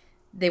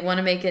 They want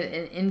to make it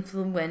an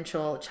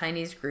influential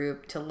Chinese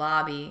group to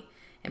lobby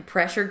and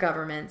pressure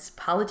governments,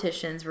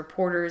 politicians,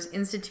 reporters,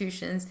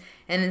 institutions,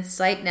 and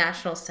incite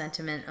national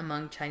sentiment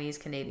among Chinese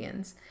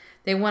Canadians.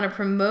 They want to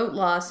promote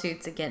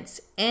lawsuits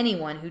against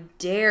anyone who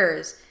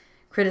dares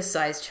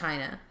criticize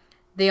China.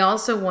 They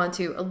also want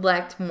to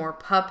elect more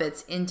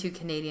puppets into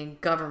Canadian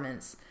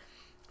governments.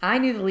 I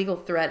knew the legal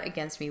threat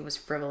against me was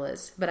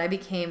frivolous, but I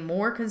became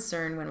more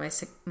concerned when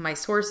my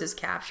sources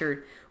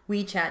captured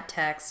WeChat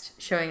text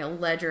showing a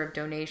ledger of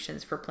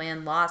donations for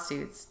planned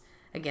lawsuits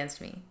against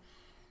me.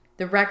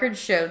 The record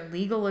showed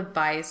legal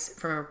advice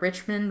from a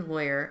Richmond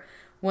lawyer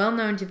well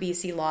known to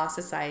BC Law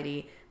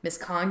Society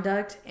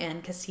misconduct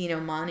and casino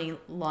money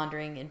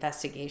laundering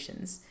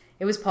investigations.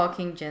 It was Paul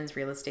King Jin's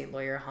real estate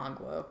lawyer,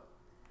 Hongguo.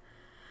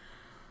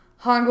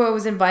 Hongguo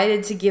was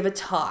invited to give a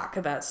talk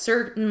about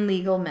certain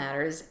legal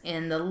matters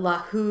in the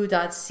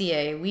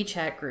Lahu.ca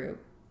WeChat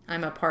group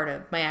I'm a part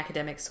of, my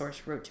academic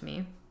source wrote to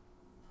me.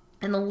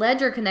 And the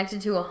ledger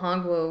connected to a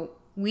Hongguo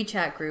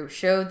WeChat group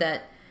showed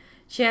that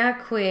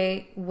Jia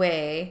Kui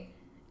Wei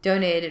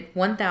donated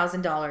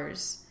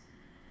 $1,000.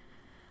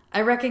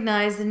 I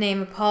recognize the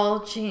name of Paul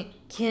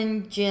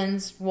King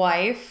Jin's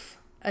wife,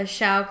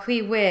 Xiao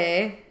Kui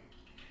Wei,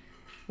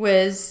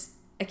 was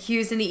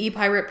accused in the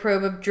e-pirate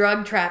probe of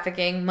drug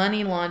trafficking,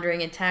 money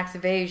laundering, and tax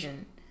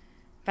evasion.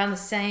 Found the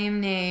same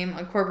name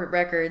on corporate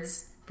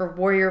records for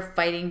Warrior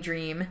Fighting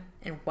Dream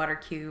and Water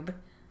Cube,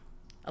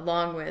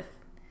 along with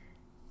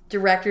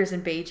directors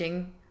in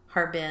Beijing,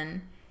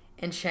 Harbin,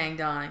 and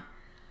Shandong.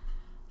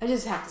 I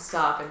just have to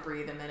stop and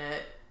breathe a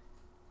minute.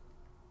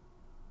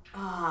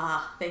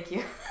 Thank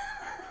you.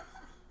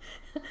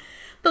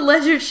 The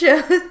ledger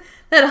shows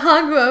that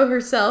Hongguo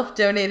herself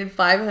donated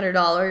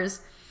 $500,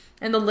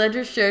 and the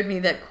ledger showed me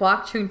that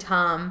Kwok Chung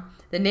Tam,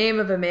 the name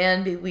of a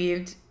man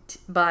believed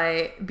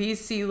by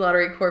BC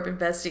Lottery Corp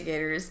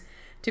investigators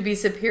to be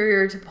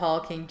superior to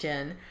Paul King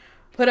Jin,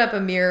 put up a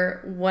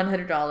mere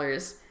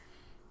 $100.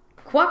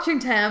 Kwok Chung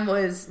Tam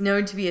was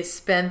known to be a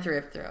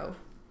spendthrift, though.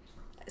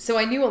 So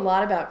I knew a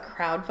lot about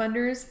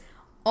crowdfunders,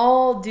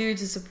 all due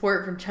to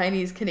support from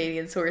Chinese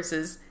Canadian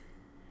sources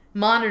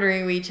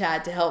monitoring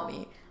WeChat to help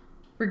me.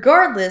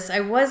 Regardless, I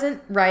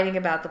wasn't writing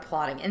about the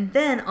plotting. And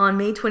then on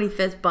May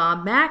 25th,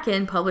 Bob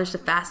Mackin published a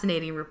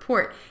fascinating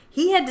report.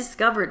 He had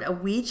discovered a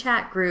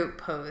WeChat group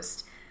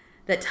post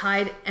that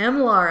tied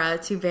M. Lara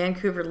to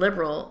Vancouver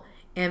Liberal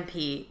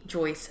MP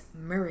Joyce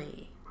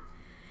Murray.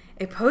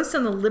 A post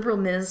on the Liberal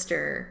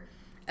Minister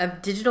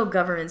of Digital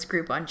Government's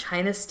group on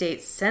China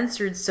State's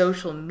censored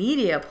social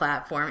media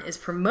platform is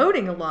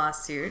promoting a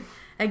lawsuit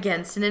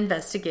against an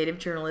investigative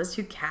journalist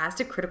who cast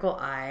a critical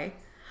eye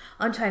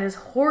on China's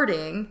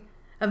hoarding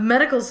of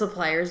medical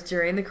supplies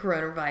during the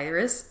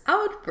coronavirus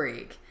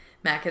outbreak,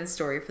 Macken's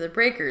story for the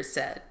Breakers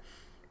said.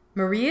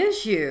 Maria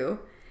Zhu,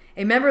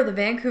 a member of the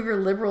Vancouver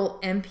Liberal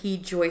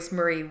MP Joyce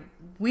Murray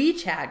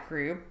WeChat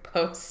group,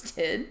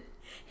 posted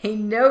a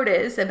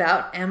notice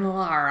about M.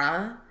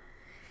 Lara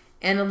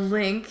and a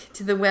link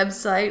to the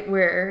website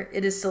where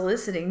it is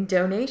soliciting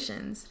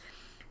donations.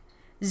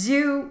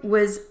 Shu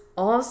was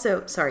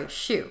also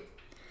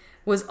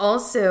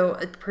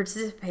a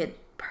participant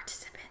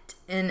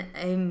in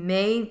a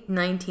May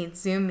 19th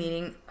Zoom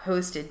meeting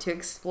hosted to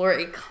explore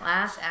a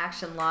class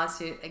action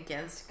lawsuit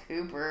against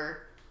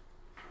Cooper.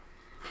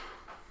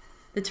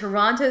 The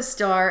Toronto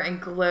Star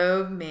and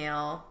Globe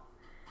Mail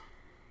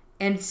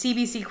and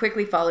CBC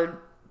quickly followed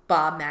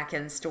Bob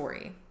Macken's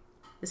story.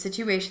 The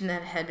situation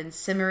that had been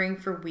simmering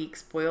for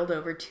weeks boiled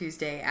over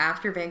Tuesday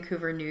after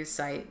Vancouver news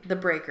site The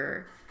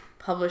Breaker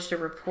published a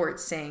report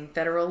saying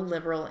federal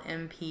Liberal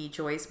MP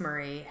Joyce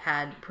Murray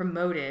had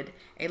promoted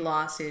a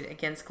lawsuit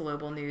against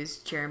Global News'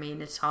 Jeremy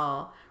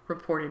Nuttall,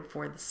 reported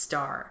for The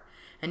Star,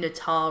 and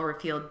Nuttall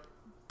revealed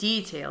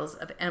details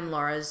of M.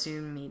 Lara's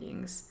Zoom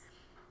meetings.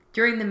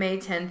 During the May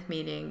 10th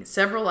meeting,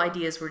 several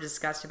ideas were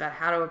discussed about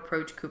how to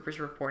approach Cooper's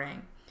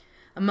reporting.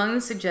 Among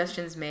the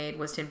suggestions made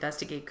was to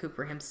investigate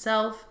Cooper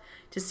himself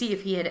to see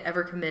if he had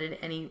ever committed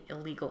any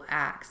illegal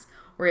acts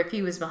or if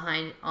he was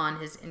behind on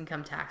his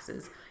income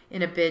taxes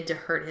in a bid to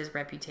hurt his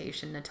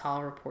reputation,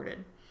 Nuttall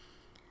reported.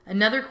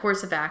 Another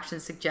course of action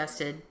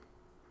suggested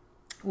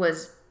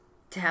was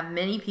to have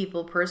many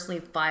people personally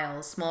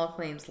file small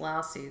claims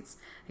lawsuits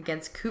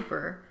against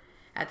Cooper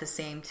at the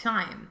same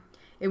time.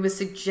 It was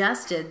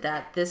suggested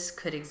that this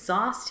could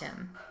exhaust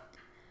him.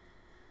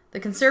 The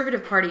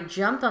Conservative Party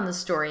jumped on the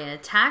story and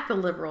attacked the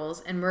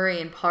Liberals and Murray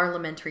in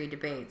parliamentary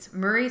debates.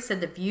 Murray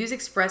said the views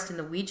expressed in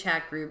the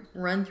WeChat group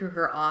run through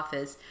her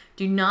office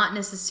do not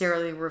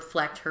necessarily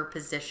reflect her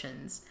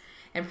positions.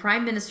 And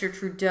Prime Minister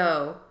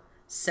Trudeau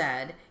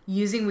said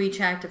using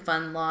WeChat to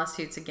fund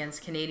lawsuits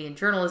against Canadian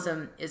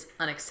journalism is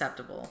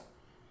unacceptable.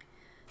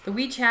 The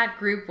WeChat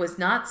group was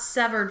not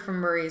severed from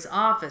Murray's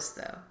office,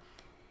 though.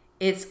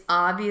 It's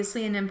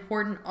obviously an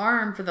important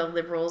arm for the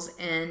Liberals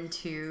and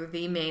to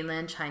the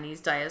mainland Chinese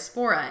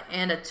diaspora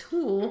and a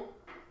tool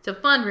to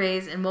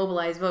fundraise and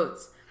mobilize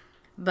votes.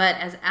 But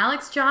as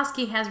Alex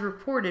Josky has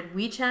reported,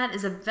 WeChat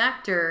is a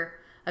vector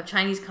of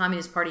Chinese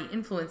Communist Party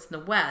influence in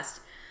the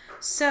West.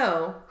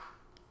 So,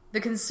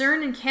 the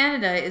concern in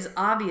Canada is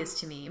obvious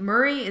to me.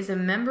 Murray is a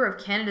member of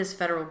Canada's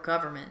federal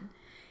government.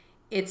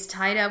 It's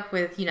tied up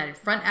with United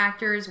Front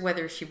actors,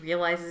 whether she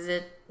realizes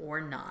it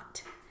or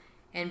not.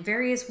 And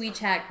various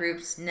WeChat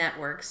groups,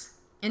 networks,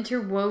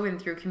 interwoven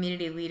through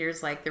community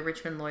leaders like the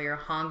Richmond lawyer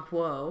Hong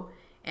Guo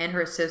and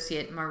her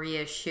associate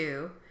Maria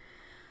Zhu,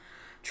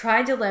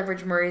 tried to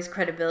leverage Murray's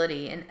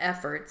credibility and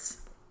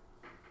efforts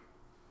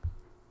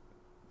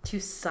to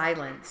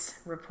silence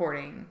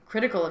reporting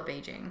critical of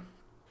Beijing.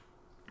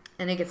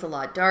 And it gets a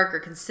lot darker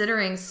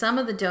considering some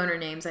of the donor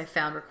names I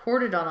found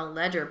recorded on a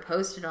ledger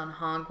posted on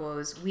Hong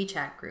Guo's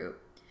WeChat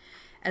group.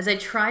 As I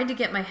tried to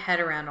get my head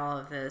around all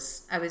of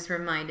this, I was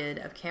reminded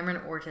of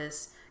Cameron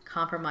Ortis'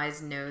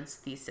 Compromise Nodes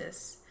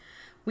thesis.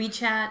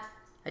 WeChat,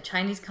 a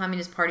Chinese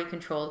Communist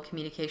Party-controlled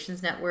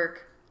communications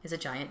network, is a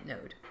giant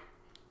node.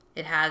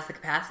 It has the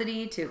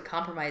capacity to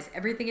compromise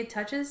everything it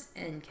touches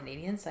in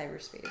Canadian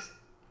cyberspace.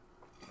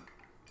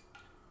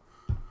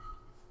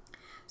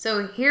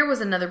 So here was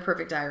another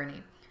perfect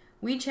irony.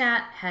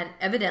 WeChat had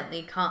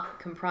evidently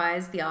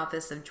comprised the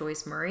office of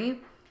Joyce Murray,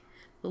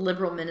 the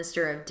Liberal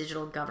Minister of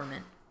Digital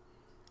Government.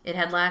 It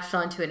had latched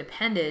onto an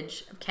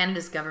appendage of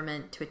Canada's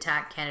government to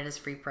attack Canada's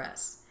free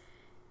press.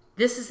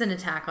 This is an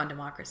attack on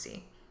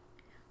democracy.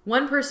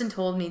 One person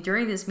told me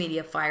during this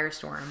media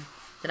firestorm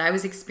that I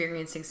was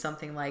experiencing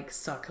something like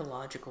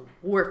psychological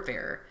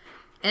warfare,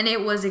 and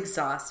it was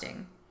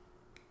exhausting.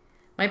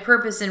 My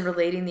purpose in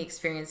relating the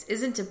experience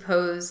isn't to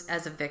pose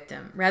as a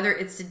victim. Rather,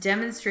 it's to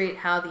demonstrate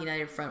how the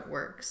United Front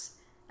works.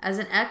 As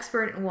an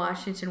expert in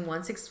Washington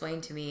once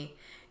explained to me,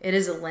 it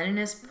is a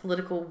Leninist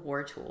political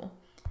war tool.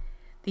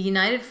 The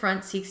United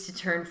Front seeks to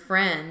turn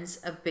friends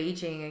of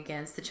Beijing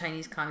against the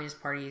Chinese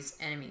Communist Party's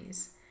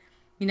enemies.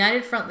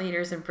 United Front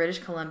leaders in British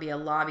Columbia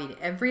lobbied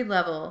every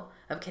level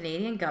of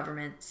Canadian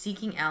government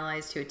seeking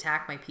allies to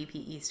attack my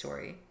PPE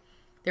story.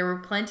 There were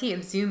plenty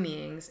of Zoom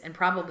meetings and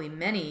probably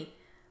many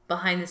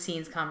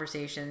behind-the-scenes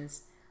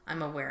conversations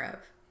I'm aware of.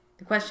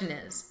 The question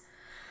is,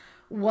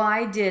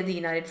 why did the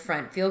United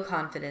Front feel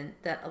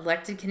confident that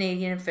elected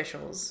Canadian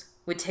officials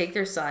would take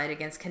their side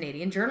against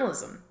Canadian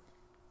journalism?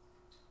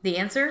 The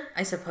answer,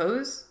 I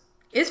suppose,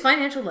 is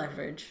financial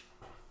leverage.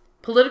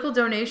 Political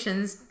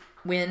donations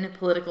win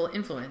political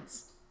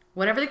influence.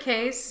 Whatever the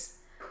case,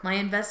 my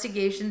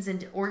investigations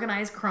into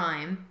organized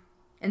crime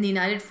and the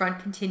United Front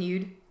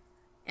continued,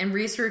 and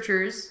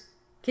researchers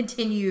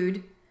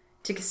continued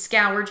to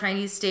scour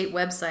Chinese state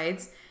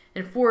websites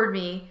and forward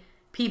me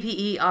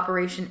PPE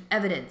operation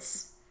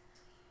evidence.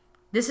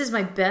 This is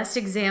my best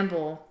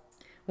example.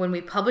 When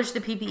we published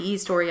the PPE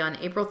story on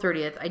April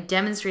 30th, I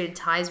demonstrated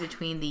ties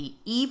between the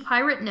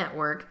e-pirate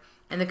network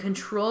and the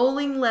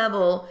controlling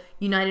level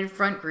United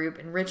Front group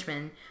in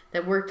Richmond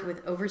that worked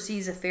with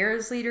overseas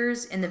affairs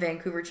leaders in the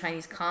Vancouver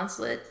Chinese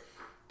consulate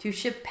to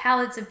ship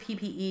pallets of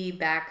PPE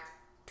back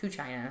to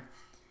China.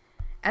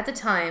 At the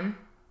time,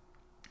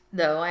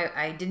 though,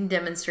 I didn't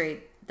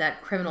demonstrate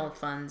that criminal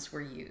funds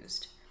were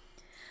used.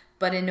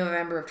 But in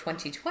November of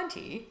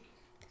 2020,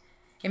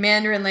 a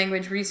Mandarin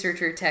language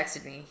researcher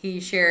texted me. He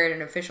shared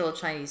an official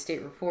Chinese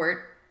state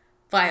report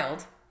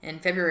filed in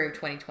February of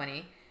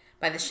 2020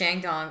 by the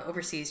Shandong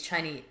Overseas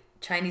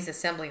Chinese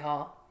Assembly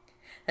Hall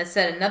that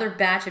said another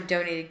batch of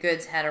donated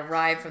goods had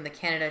arrived from the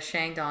Canada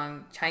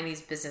Shandong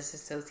Chinese Business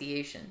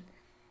Association.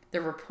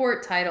 The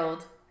report,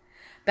 titled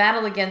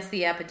Battle Against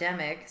the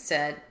Epidemic,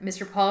 said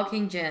Mr. Paul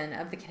King-jin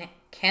of the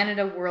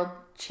Canada World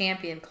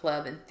Champion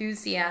Club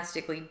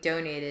enthusiastically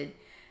donated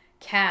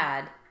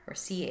CAD, or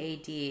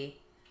CAD,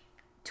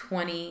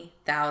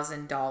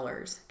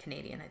 $20,000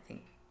 Canadian, I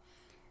think.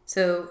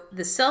 So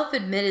the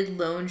self-admitted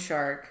loan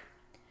shark,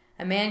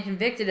 a man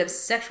convicted of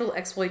sexual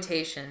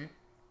exploitation,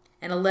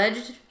 an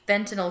alleged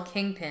fentanyl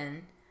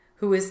kingpin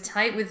who was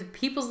tight with the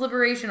People's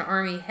Liberation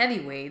Army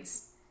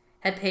heavyweights,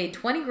 had paid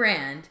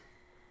 $20,000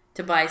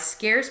 to buy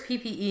scarce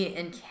PPE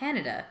in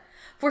Canada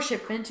for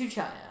shipment to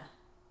China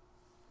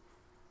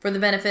for the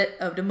benefit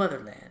of the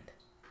motherland.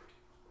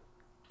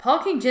 Paul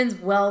King-jin's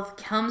wealth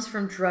comes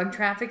from drug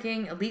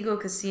trafficking, illegal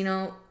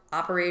casino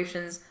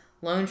operations,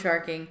 loan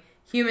sharking,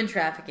 human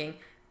trafficking,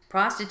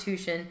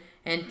 prostitution,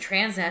 and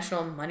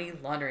transnational money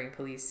laundering,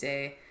 police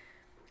say.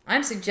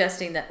 I'm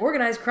suggesting that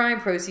organized crime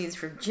proceeds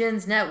from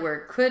Jin's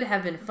network could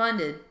have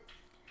funded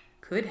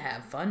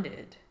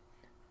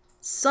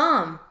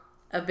some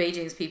of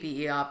Beijing's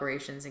PPE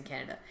operations in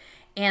Canada.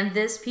 And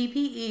this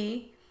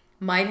PPE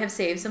might have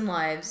saved some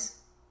lives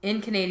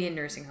in Canadian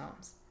nursing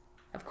homes.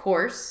 Of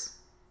course,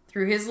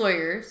 through his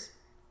lawyers,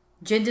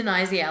 Jin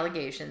denies the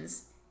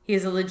allegations. He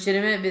is a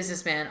legitimate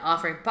businessman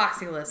offering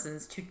boxing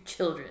lessons to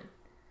children.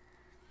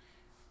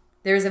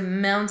 There is a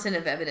mountain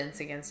of evidence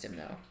against him,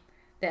 though.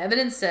 The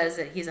evidence says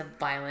that he's a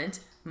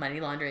violent, money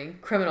laundering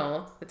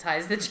criminal with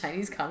ties to the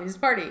Chinese Communist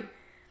Party.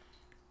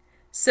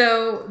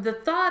 So the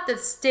thought that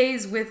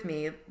stays with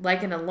me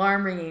like an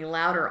alarm ringing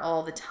louder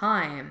all the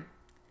time,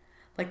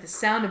 like the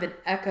sound of an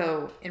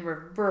echo in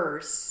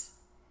reverse,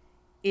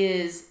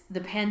 is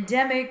the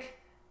pandemic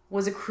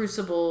was a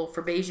crucible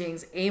for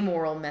Beijing's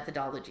amoral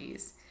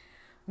methodologies.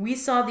 We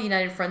saw the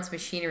United Front's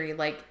machinery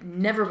like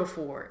never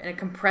before in a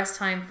compressed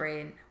time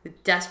frame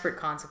with desperate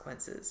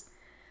consequences.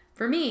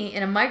 For me,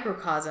 in a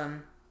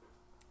microcosm,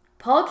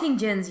 Paul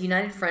King-jin's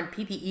United Front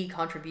PPE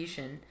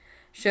contribution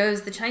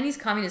shows the Chinese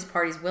Communist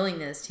Party's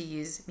willingness to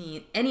use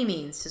any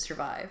means to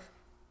survive.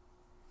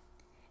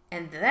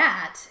 And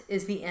that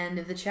is the end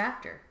of the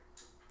chapter.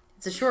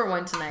 It's a short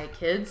one tonight,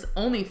 kids.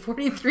 Only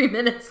 43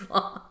 minutes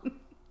long.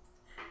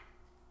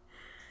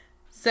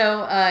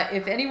 So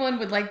if anyone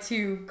would like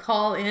to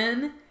call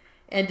in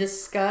and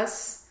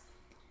discuss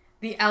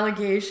the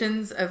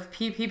allegations of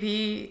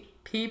PPE,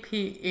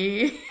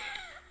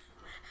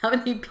 how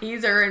many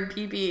P's are in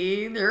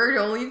PPE? There are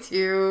only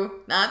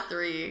 2, not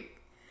 3.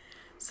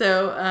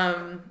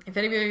 So if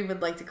anybody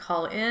would like to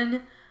call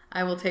in,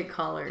 I will take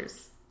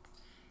callers.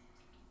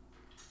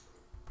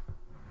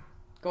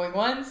 Going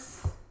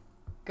once,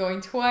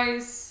 going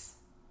twice.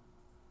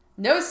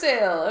 No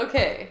sale.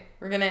 Okay.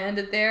 We're going to end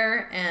it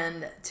there,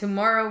 and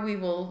tomorrow we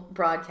will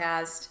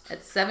broadcast at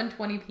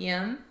 7:20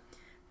 p.m.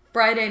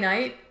 Friday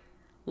night,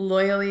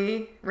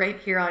 loyally, right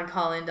here on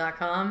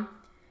callin.com,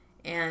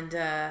 and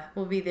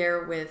we'll be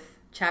there with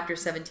Chapter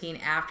 17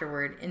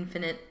 afterward,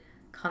 Infinite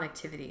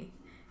Connectivity.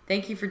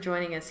 Thank you for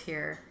joining us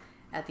here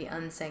at the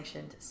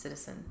Unsanctioned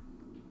Citizen.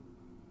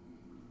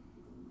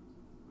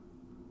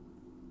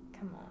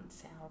 Come on,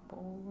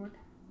 soundboard.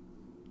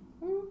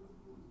 Woo.